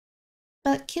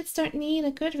 But kids don't need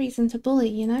a good reason to bully,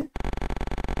 you know?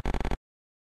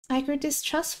 I grew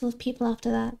distrustful of people after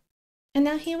that. And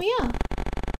now here we are.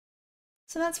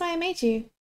 So that's why I made you,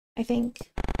 I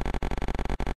think.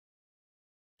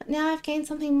 But now I've gained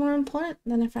something more important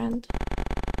than a friend.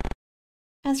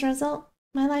 As a result,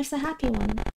 my life's a happy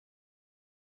one.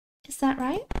 Is that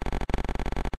right?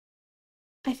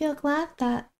 I feel glad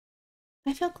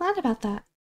about that.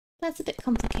 But it's a bit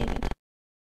complicated.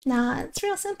 Nah, it's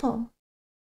real simple.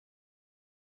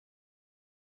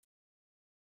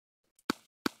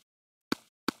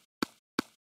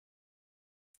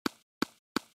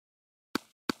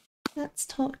 Let's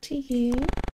talk to you.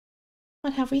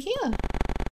 What have we here?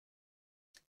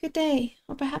 Good day,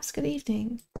 or perhaps good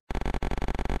evening.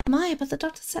 My, but the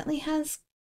doctor certainly has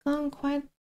gone quite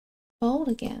bold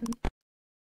again.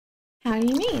 How do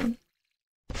you mean?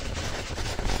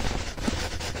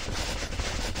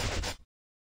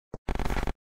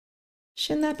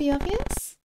 Shouldn't that be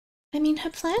obvious? I mean her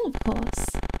plan, of course.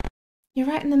 You're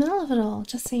right in the middle of it all,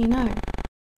 just so you know.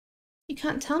 You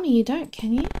can't tell me you don't,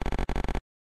 can you?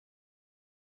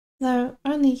 Though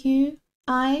only you,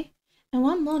 I, and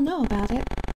one more know about it.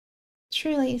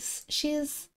 Truly, she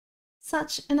is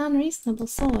such an unreasonable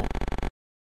sort.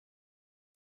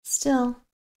 Still,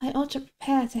 I ought to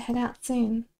prepare to head out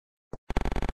soon.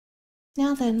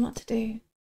 Now then, what to do?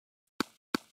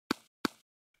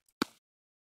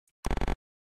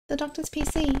 The doctor's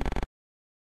PC.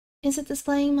 Is it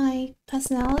displaying my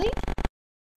personality?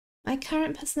 My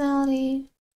current personality?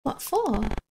 What for?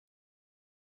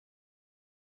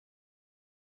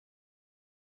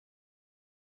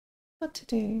 What to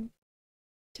do?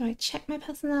 Do I check my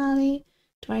personality?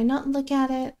 Do I not look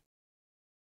at it?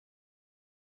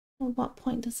 Well, what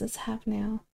point does this have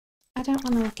now? I don't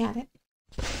want to look at it.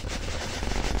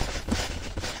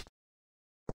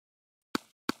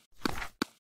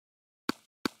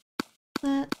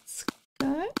 Let's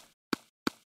go.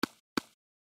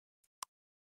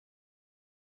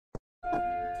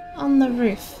 On the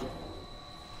roof.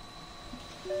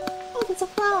 Oh, there's a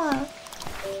flower!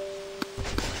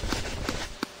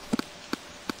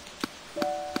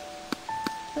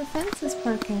 The fence is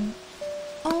broken.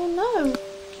 Oh no!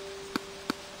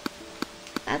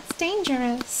 That's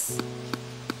dangerous.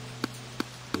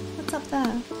 What's up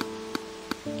there?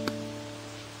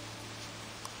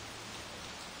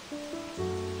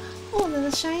 Oh,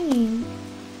 there's a shiny.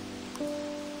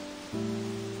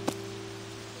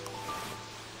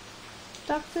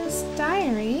 Doctor's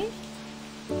diary?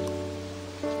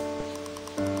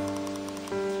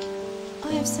 Oh,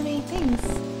 I have so many things.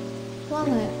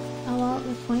 Wallet. A wallet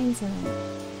with coins in it.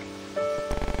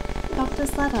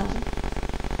 Doctor's letter.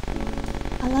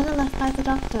 A letter left by the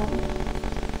doctor.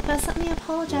 First, let me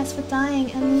apologize for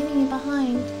dying and leaving you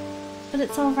behind. But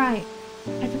it's alright.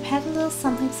 I prepared a little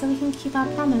something so we can keep our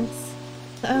promise.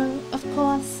 Though, of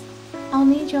course, I'll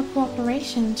need your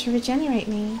cooperation to regenerate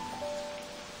me.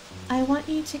 I want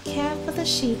you to care for the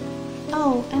sheep.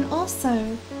 Oh, and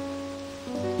also,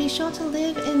 be sure to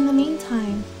live in the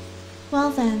meantime. Well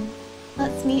then,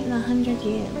 let's meet in 100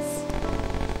 years.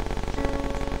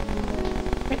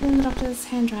 Written in the doctor's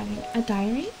handwriting. A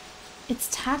diary? It's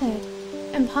tattered,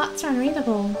 and parts are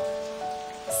unreadable.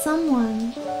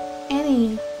 Someone,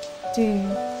 any,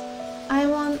 do. I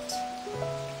want...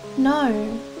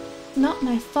 No, not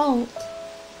my fault.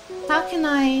 How can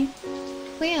I...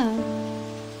 clear?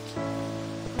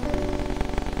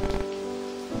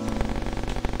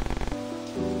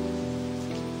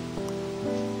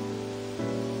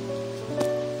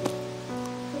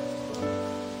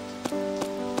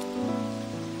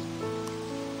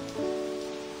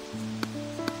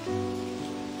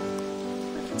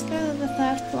 Let's go to the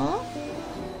 3rd floor.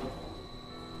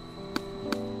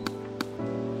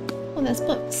 Oh, there's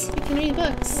books. You can read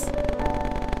books.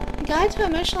 Guide to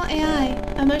Emotional AI.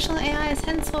 Emotional AI is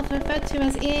henceforth referred to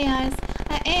as EAIs,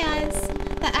 are AIs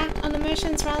that act on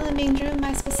emotions rather than being driven by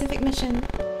a specific mission.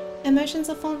 Emotions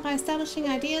are formed by establishing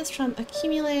ideas from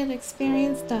accumulated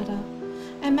experience data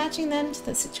and matching them to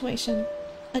the situation.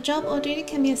 A job or duty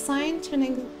can be assigned to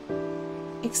an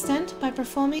extent by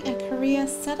performing a career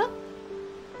setup,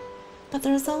 but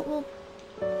the result will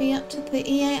be up to the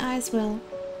EAI's will.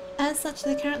 As such,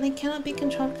 they currently cannot be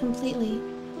controlled completely.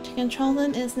 To control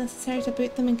them, it is necessary to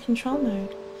boot them in control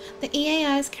mode. The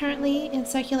EAIs currently in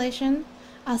circulation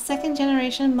are 2nd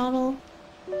generation model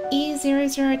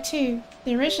E002.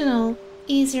 The original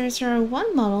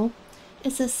E001 model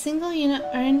is a single unit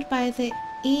owned by the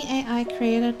EAI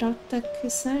creator Dr.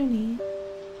 Kusoni.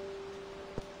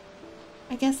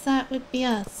 I guess that would be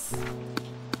us. Is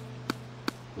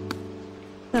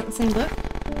that the same book?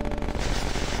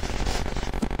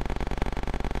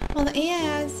 While the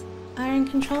EAIs are in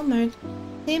control mode,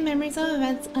 clear memories of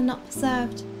events are not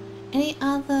preserved. Any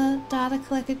other data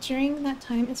collected during that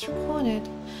time is recorded.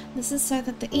 This is so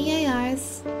that the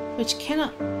EAIs, which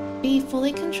cannot be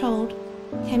fully controlled,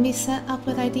 can be set up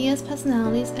with ideas,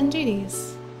 personalities, and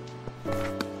duties.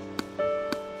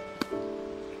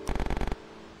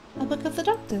 A Book of the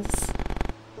Doctors.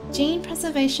 Gene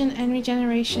Preservation and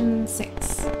Regeneration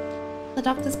 6. The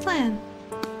Doctor's Plan.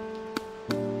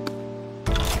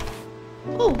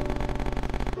 Oh!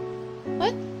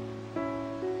 What?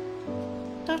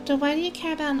 Doctor, why do you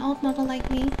care about an old model like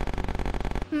me?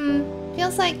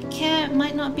 Feels like care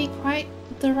might not be quite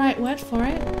the right word for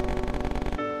it.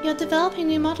 You're developing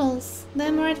new models.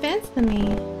 They're more advanced than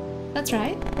me. That's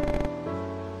right.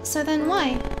 So then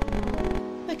why?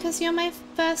 Because you're my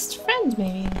first friend,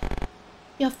 maybe.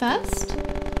 Your first?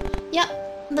 Yep,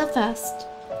 the first.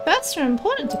 Firsts are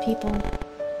important to people.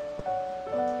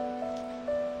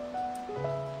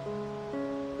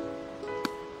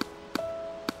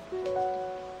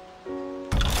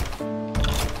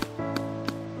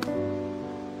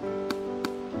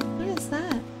 What is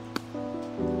that?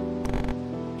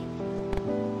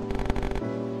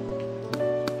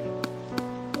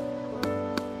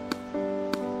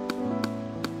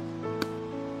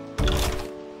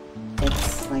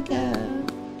 It's like a...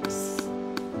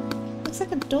 looks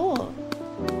like a door.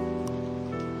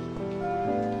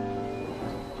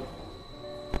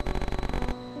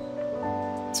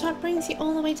 So what brings you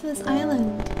all the way to this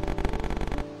island?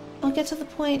 I'll get to the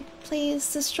point.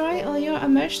 Please destroy all your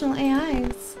emotional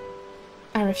AIs.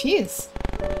 I refuse.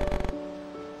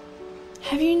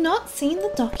 Have you not seen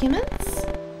the documents?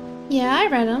 Yeah, I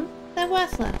read them. They're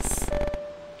worthless.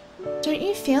 Don't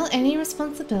you feel any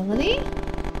responsibility?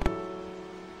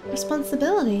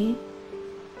 Responsibility?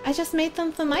 I just made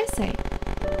them for my sake.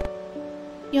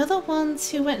 You're the ones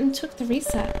who went and took the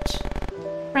research.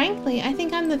 Frankly, I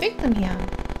think I'm the victim here.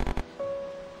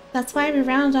 That's why we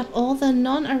rounded up all the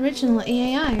non-original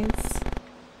EAIs.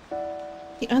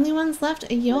 The only ones left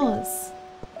are yours.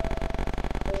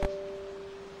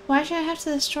 Why should I have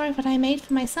to destroy what I made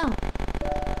for myself?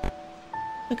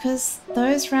 Because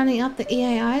those rounding up the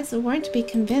EAIs won't be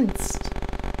convinced.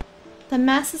 The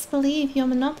masses believe you're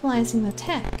monopolizing the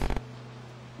tech.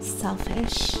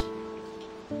 Selfish.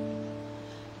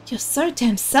 You're so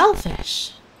damn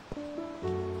selfish!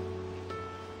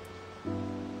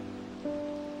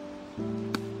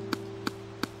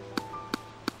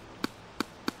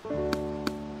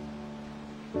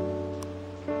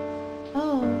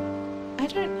 Oh, I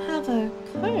don't have a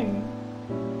code.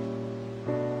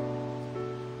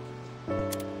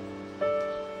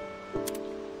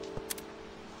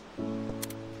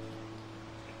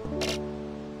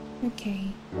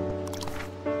 Okay.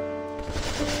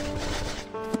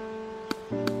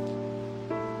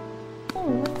 Oh,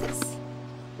 what's this?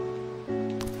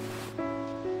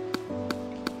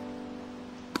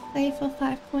 Play for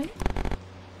 5 coins?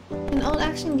 An old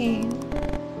action game.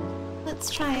 Let's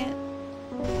try it.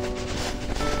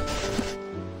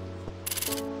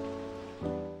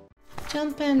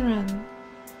 Jump and run.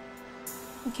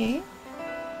 Okay.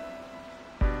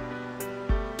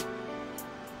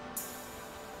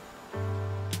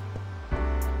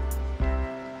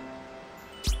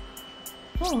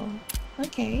 Oh,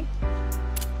 okay.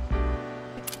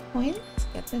 Get the coins,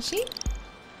 get the sheep.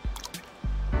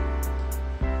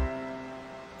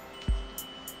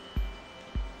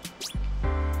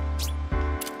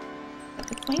 Get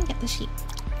the coin, get the sheep.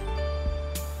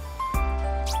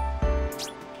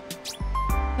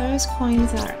 Those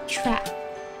coins are a trap.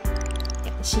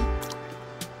 Get the sheep.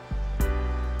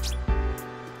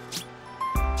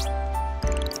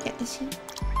 Get the sheep.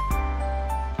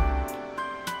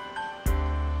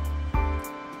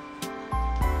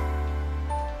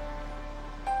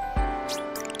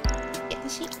 Get the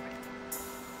sheep.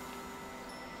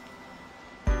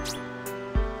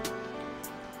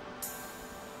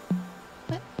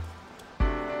 What?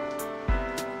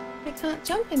 I can't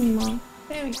jump anymore.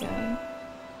 There we go.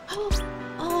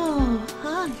 Oh,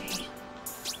 hi.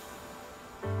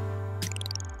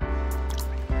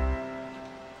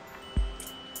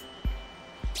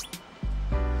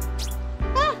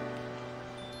 Ah!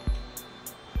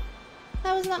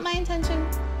 That was not my intention.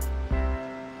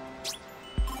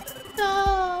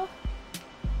 No.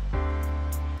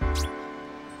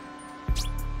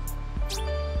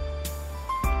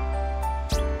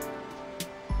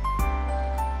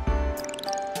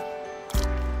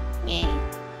 Yay.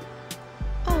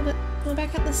 Oh, but we're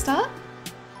back at the start?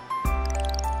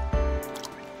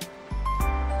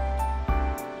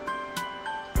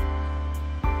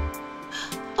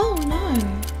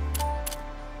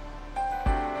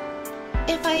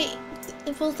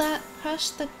 Will that crush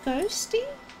the ghosty?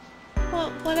 Well,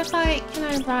 what if can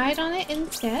I ride on it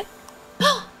instead?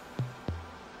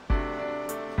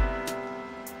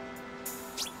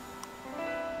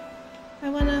 I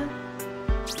wanna...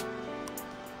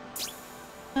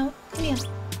 Oh, come here.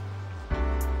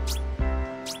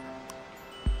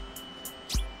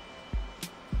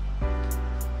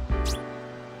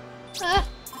 Ah!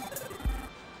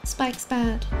 Spike's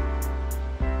bad.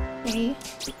 Okay.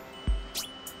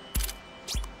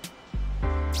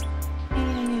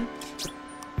 Yeah.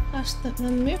 Gosh, the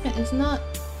movement is not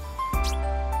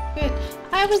good.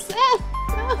 I was there!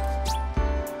 No!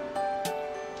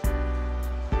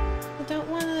 I don't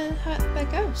want to hurt the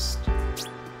ghost.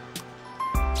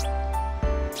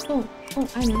 Oh,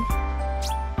 I know.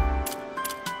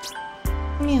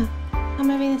 Come here.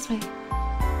 Come over this way.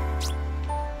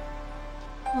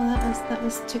 Oh, that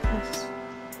was too close.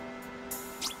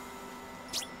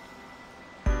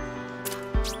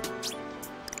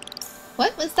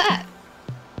 What was that?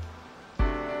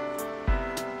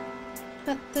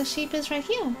 But the sheep is right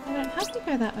here. I don't have to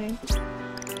go that way.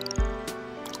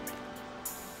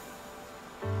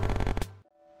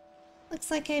 Looks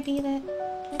like I beat it.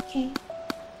 Okay.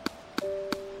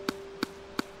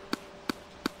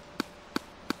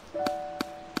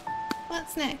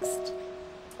 What's next?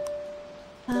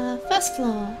 First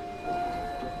floor.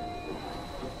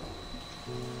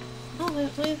 Oh,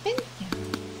 we've been here.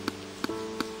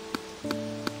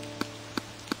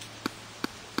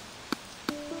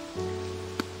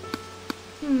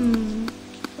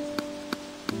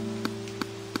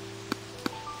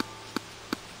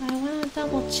 I want to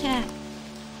double check.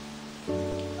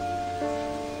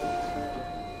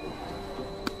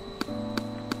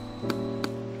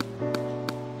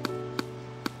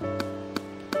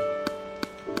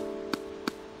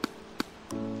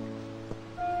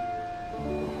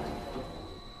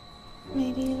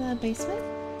 Maybe the basement?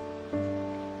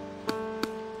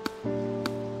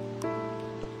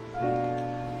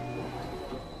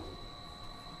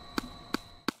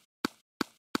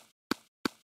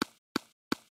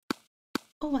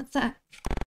 Oh, what's that?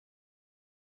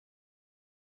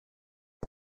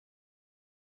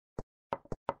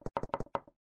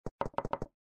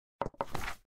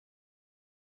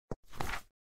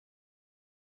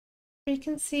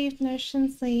 Preconceived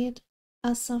notions lead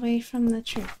us away from the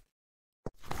truth.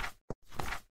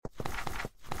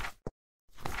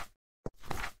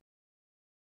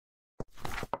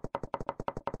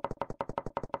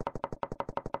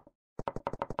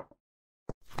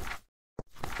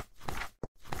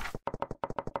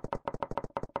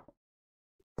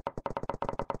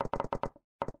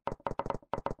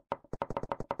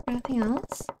 Anything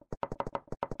else?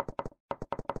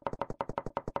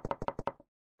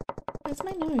 Where's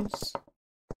my nose?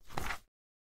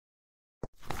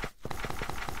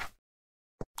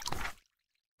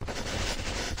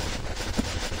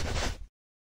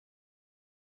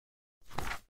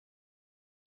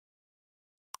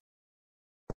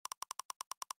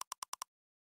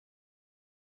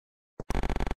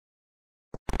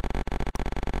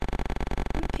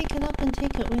 Pick it up and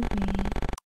take it with me.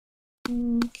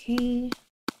 Okay.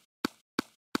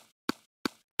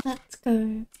 Let's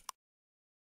go.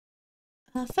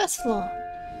 First floor.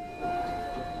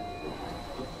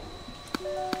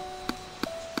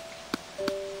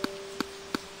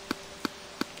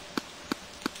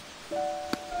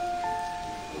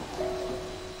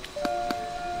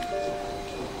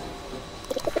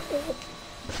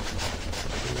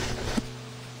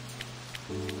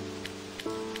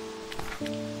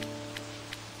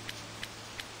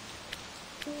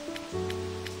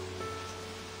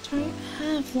 Don't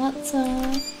have lots of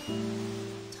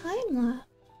time left.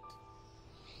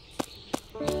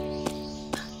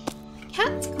 The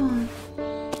cat's gone.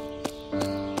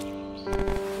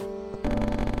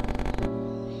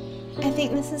 I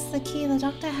think this is the key the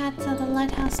doctor had to the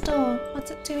lighthouse door.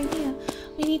 What's it doing here?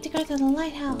 We need to go to the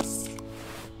lighthouse.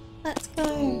 Let's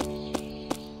go.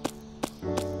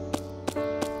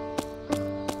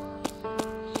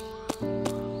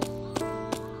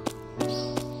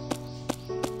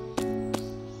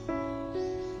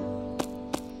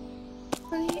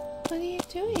 What are you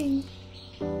doing?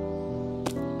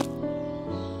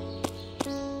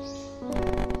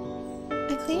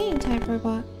 A cleaning type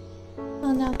robot.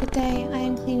 Oh no, good day. I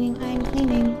am cleaning.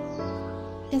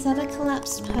 Is that a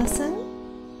collapsed person?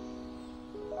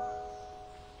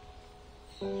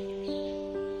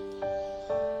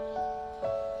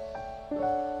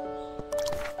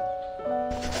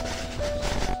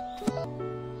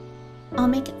 I'll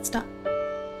make it stop.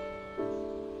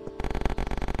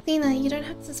 Cleaner, you don't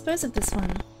have to dispose of this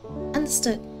one.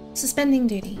 Understood. Suspending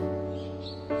duty.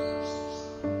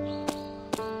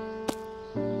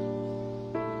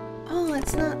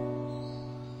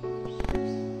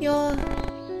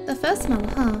 birth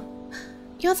mother, huh?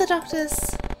 You're the doctor's...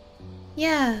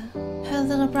 Yeah, her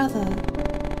little brother.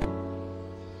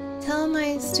 Tell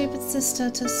my stupid sister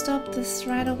to stop this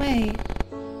right away.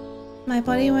 My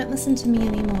body won't listen to me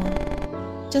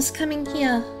anymore. Just coming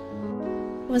here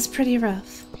was pretty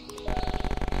rough.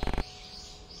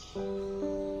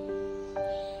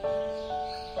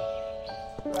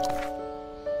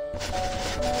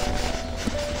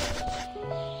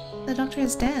 The doctor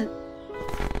is dead.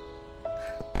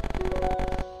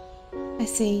 I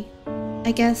see.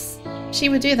 I guess she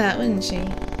would do that, wouldn't she?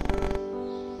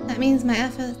 That means my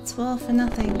efforts were all for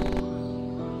nothing.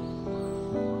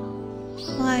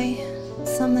 Why,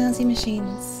 some lousy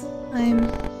machines.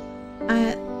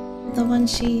 The one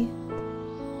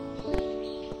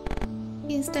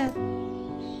he's dead.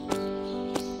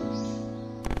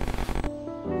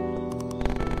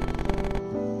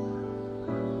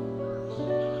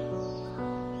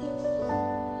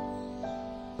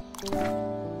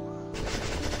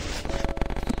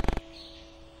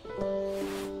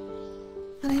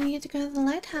 But I need to go to the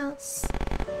lighthouse.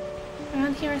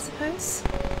 Around here, I suppose.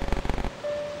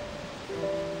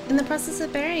 In the process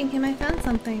of burying him, I found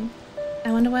something.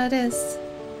 I wonder what it is.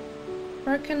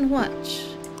 Broken watch.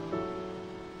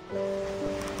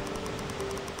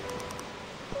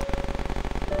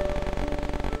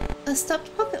 A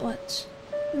stopped pocket watch,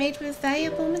 made with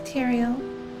valuable material.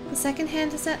 The second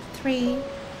hand is at 3,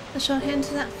 the short hand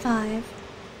is at 5,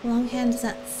 the long hand is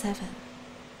at 7.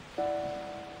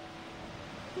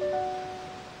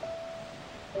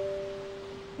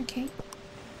 Okay.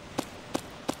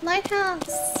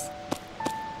 Lighthouse!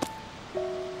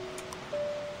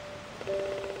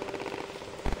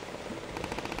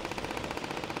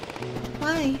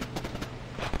 Why?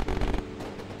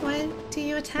 Why do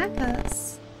you attack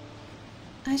us?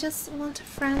 I just want a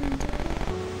friend.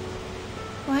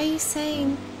 Why are you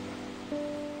saying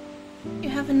you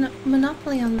have a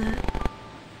monopoly on that?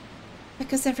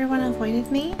 Because everyone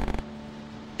avoided me?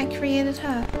 I created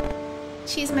her.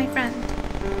 She's my friend.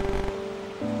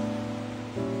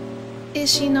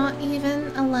 Is she not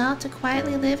even allowed to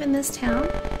quietly live in this town?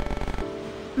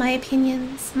 My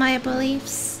opinions, my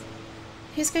beliefs,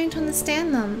 who's going to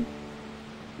understand them?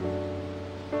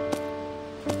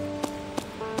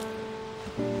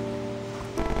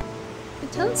 The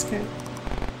telescope.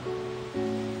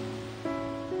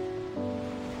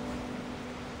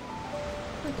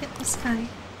 Look at the sky.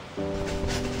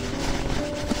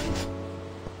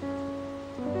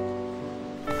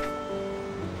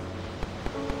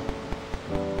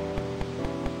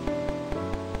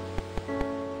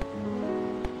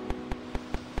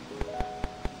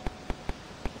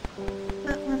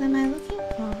 But what am I looking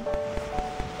for?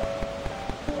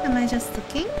 Am I just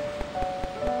looking?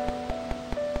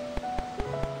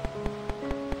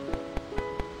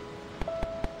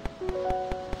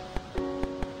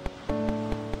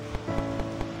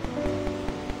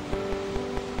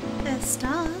 There's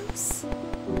stars.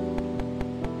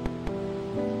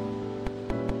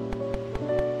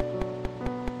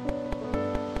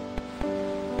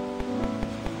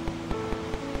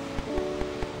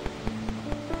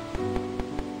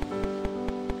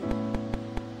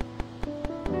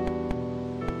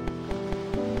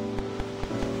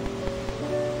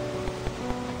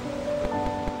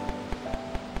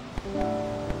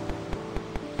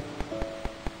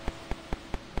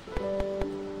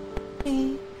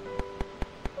 Okay.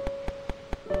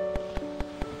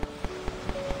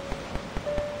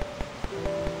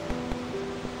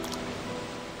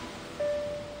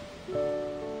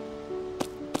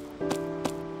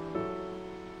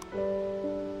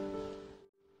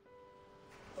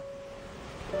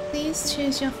 Please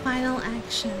choose your final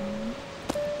action.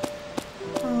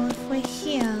 Well, if we're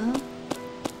here,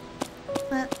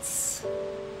 let's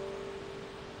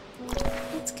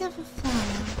give a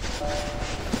flower.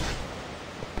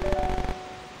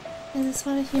 Is this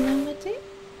what a human would do?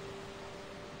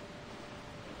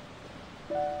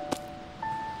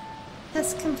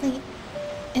 Let's complete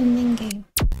ending game.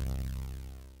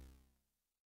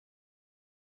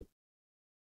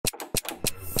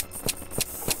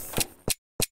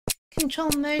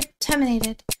 Control mode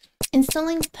terminated.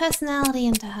 Installing personality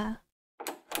into her.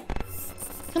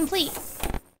 Complete.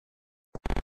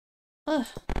 Ugh.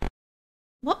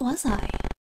 What was I?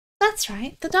 That's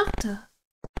right, the doctor.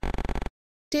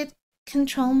 Did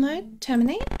control mode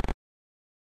terminate?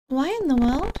 Why in the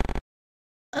world?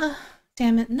 Ugh,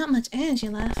 damn it, not much energy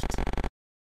left.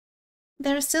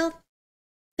 There are still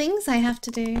things I have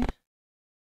to do.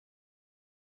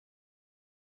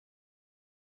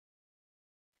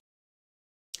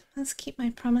 Let's keep my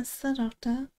promise to the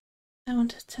doctor. I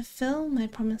wanted to fulfill my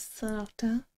promise to the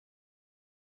doctor.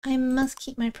 I must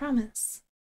keep my promise.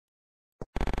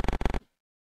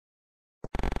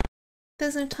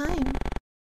 There's no time.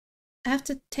 I have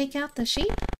to take out the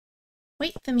sheep?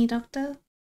 Wait for me, Doctor.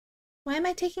 Why am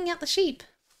I taking out the sheep?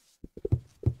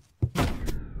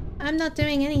 I'm not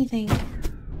doing anything.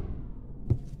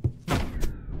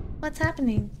 What's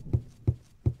happening?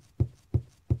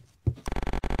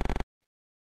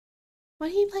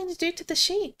 What are you planning to do to the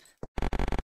sheep?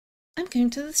 I'm going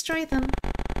to destroy them.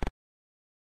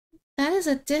 That is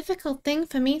a difficult thing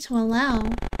for me to allow.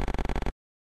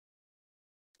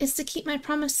 It's to keep my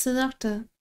promise to the Doctor.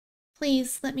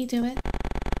 Please, let me do it.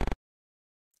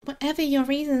 Whatever your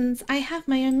reasons, I have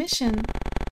my own mission.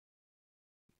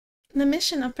 The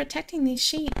mission of protecting these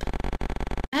sheep.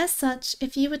 As such,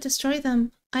 if you would destroy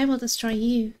them, I will destroy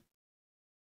you.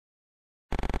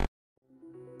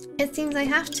 It seems I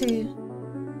have to.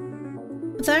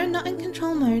 Though not in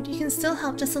control mode, you can still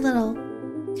help just a little.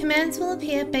 Commands will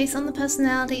appear based on the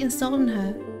personality installed in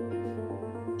her.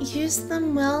 Use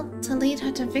them well to lead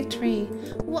her to victory.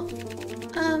 What?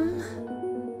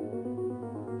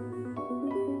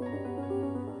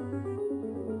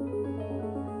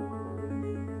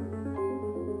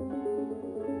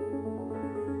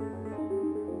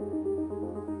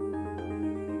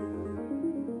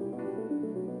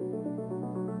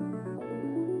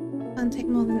 Can't take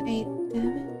more than 8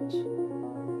 damage.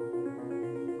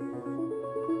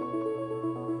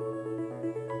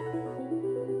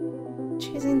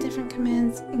 Choosing different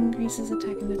commands increases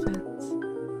attack and defense.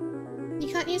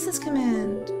 You can't use this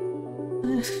command.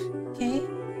 Okay.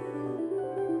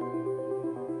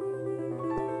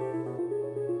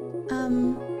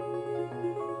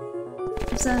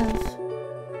 Observe.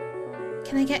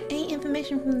 Can I get any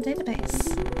information from the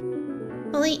database?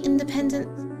 Fully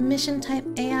independent mission type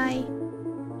AI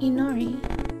Inori.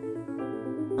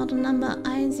 Model number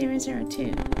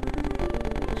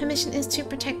I-002. Her mission is to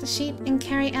protect the sheep and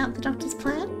carry out the Doctor's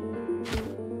plan?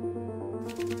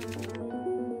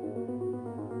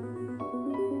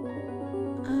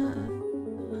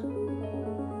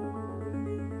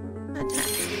 Attack.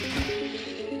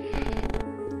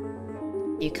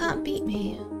 You can't beat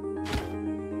me.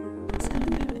 7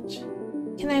 damage.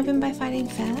 Can I win by fighting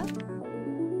fair?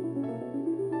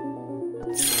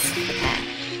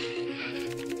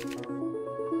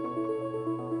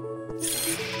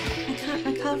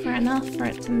 Recover enough for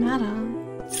it to matter.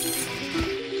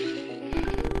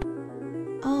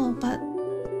 Oh, but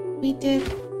we did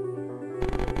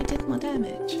more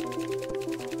damage.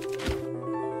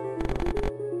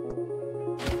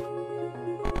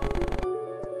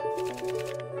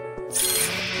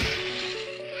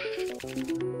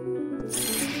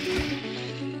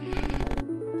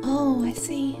 Oh, I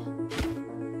see.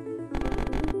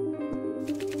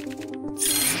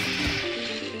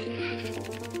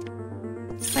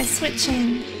 By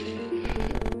switching.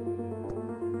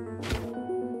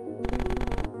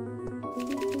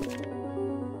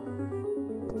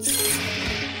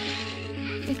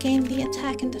 We gained the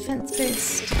attack and defense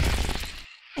boost.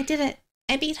 I did it.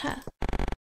 I beat her.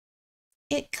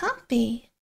 It can't be.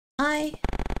 Why?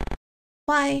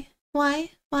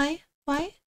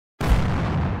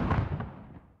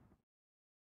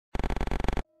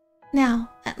 Now,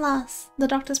 at last, the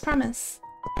Doctor's promise.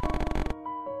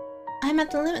 I'm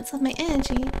at the limits of my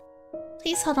energy.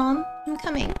 Please hold on, I'm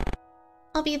coming.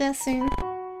 I'll be there soon.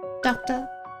 Doctor.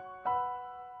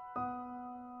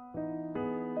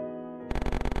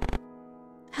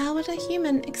 How would a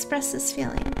human express this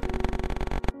feeling?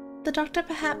 The Doctor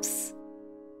perhaps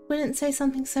wouldn't say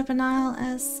something so banal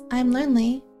as, I'm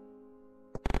lonely.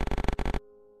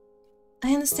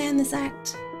 I understand this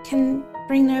act can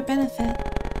bring no benefit.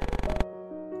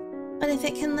 But if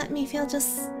it can let me feel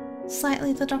just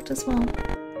slightly the Doctor's warmth,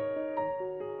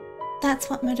 that's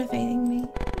what motivating me.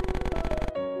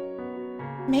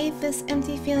 May this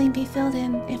empty feeling be filled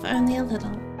in, if only a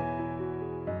little.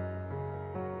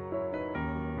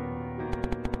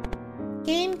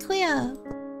 Game clear!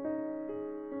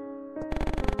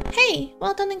 Hey,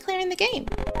 well done in clearing the game!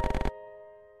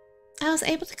 I was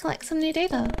able to collect some new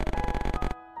data.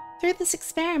 Though this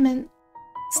experiment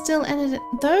still ended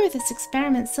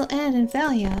in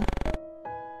failure,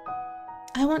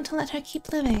 I want to let her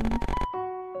keep living.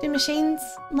 Do machines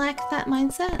lack that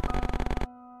mindset?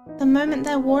 The moment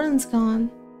their warden's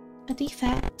gone, a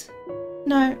defect.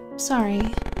 No, sorry.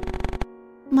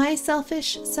 My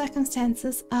selfish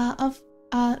circumstances are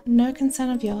no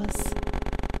concern of yours.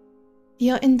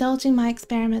 You're indulging my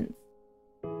experiment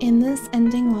in this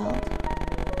ending world.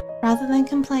 Rather than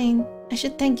complain, I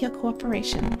should thank your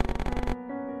cooperation.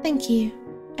 Thank you.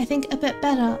 I think a bit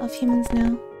better of humans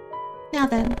now. Now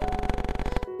then,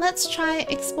 Let's try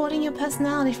exporting your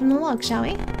personality from the log, shall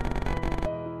we?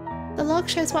 The log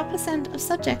shows what % of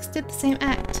subjects did the same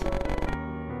act.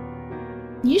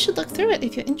 You should look through it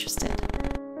if you're interested.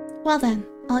 Well then,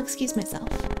 I'll excuse myself.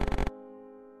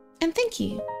 And thank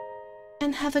you.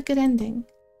 And have a good ending.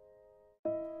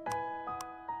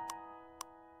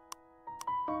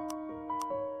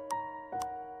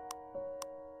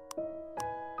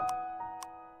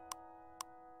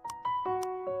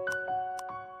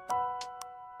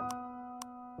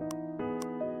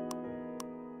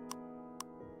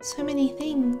 So many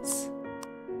things.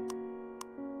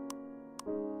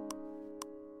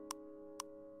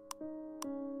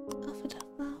 Offered a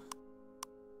flower.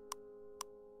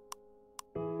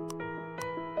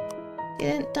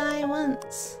 Didn't die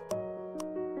once.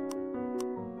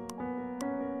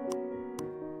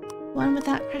 One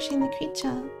without crushing the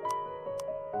creature.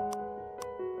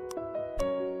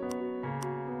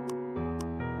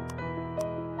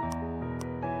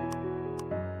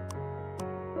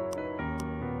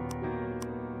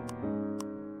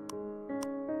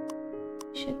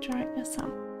 Should draw it yourself.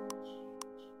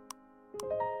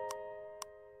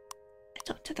 I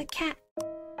talked to the cat.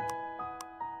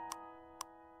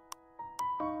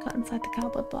 Got inside the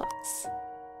cardboard box.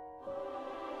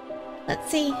 Let's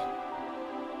see.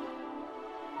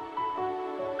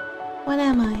 What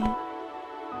am I?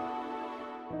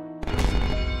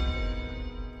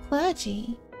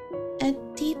 Clergy. A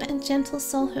deep and gentle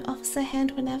soul who offers a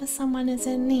hand whenever someone is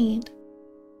in need.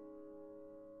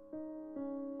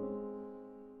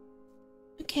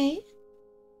 Okay.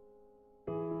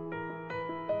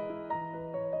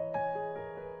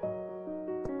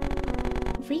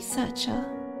 Researcher.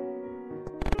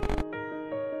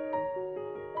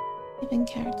 Even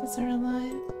characters are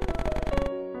alive.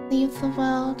 Leave the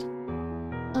world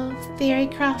of theory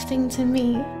crafting to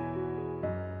me.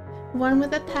 One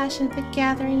with a passion for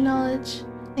gathering knowledge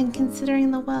and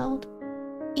considering the world,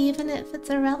 even if it's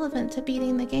irrelevant to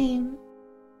beating the game.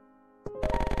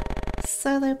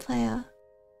 Solo player.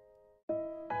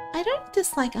 I don't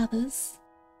dislike others,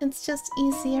 it's just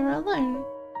easier alone.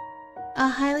 A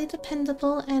highly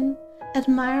dependable and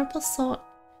admirable sort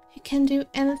who can do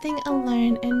anything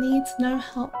alone and needs no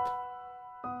help.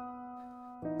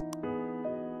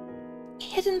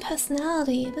 Hidden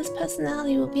personality. This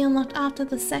personality will be unlocked after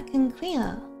the second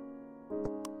clear.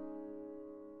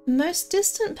 Most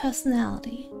distant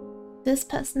personality. This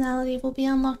personality will be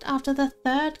unlocked after the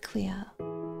third clear.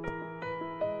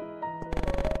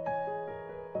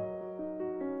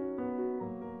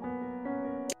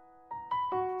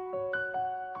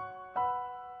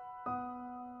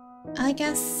 I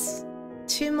guess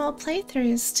 2 more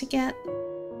playthroughs to get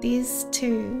these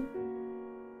 2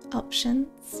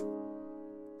 options.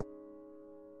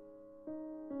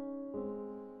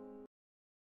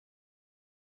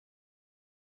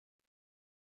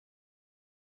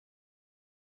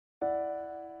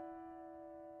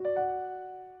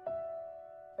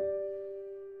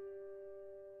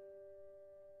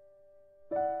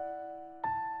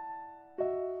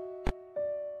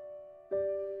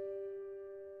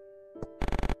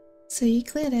 So you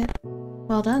cleared it.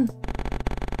 Well done.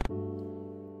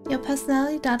 Your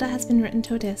personality data has been written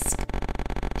to a disk.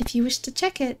 If you wish to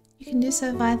check it, you can do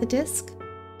so via the disk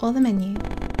or the menu.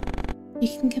 You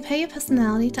can compare your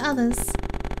personality to others.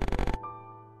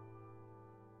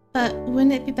 But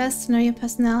wouldn't it be best to know your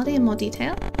personality in more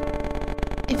detail?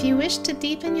 If you wish to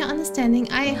deepen your understanding,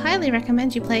 I highly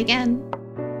recommend you play again.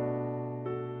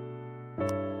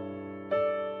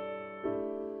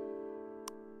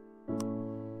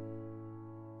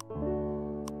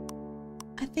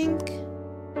 I think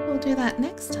we'll do that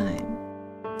next time.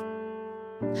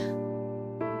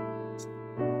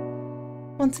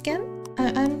 Once again,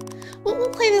 we'll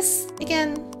play this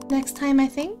again next time, I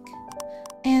think,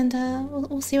 and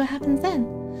we'll see what happens then.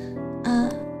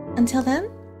 Until then,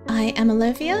 I am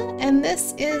Olivia, and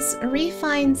this is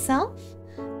Refined Self,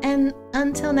 and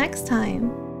until next time,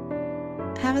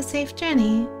 have a safe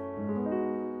journey.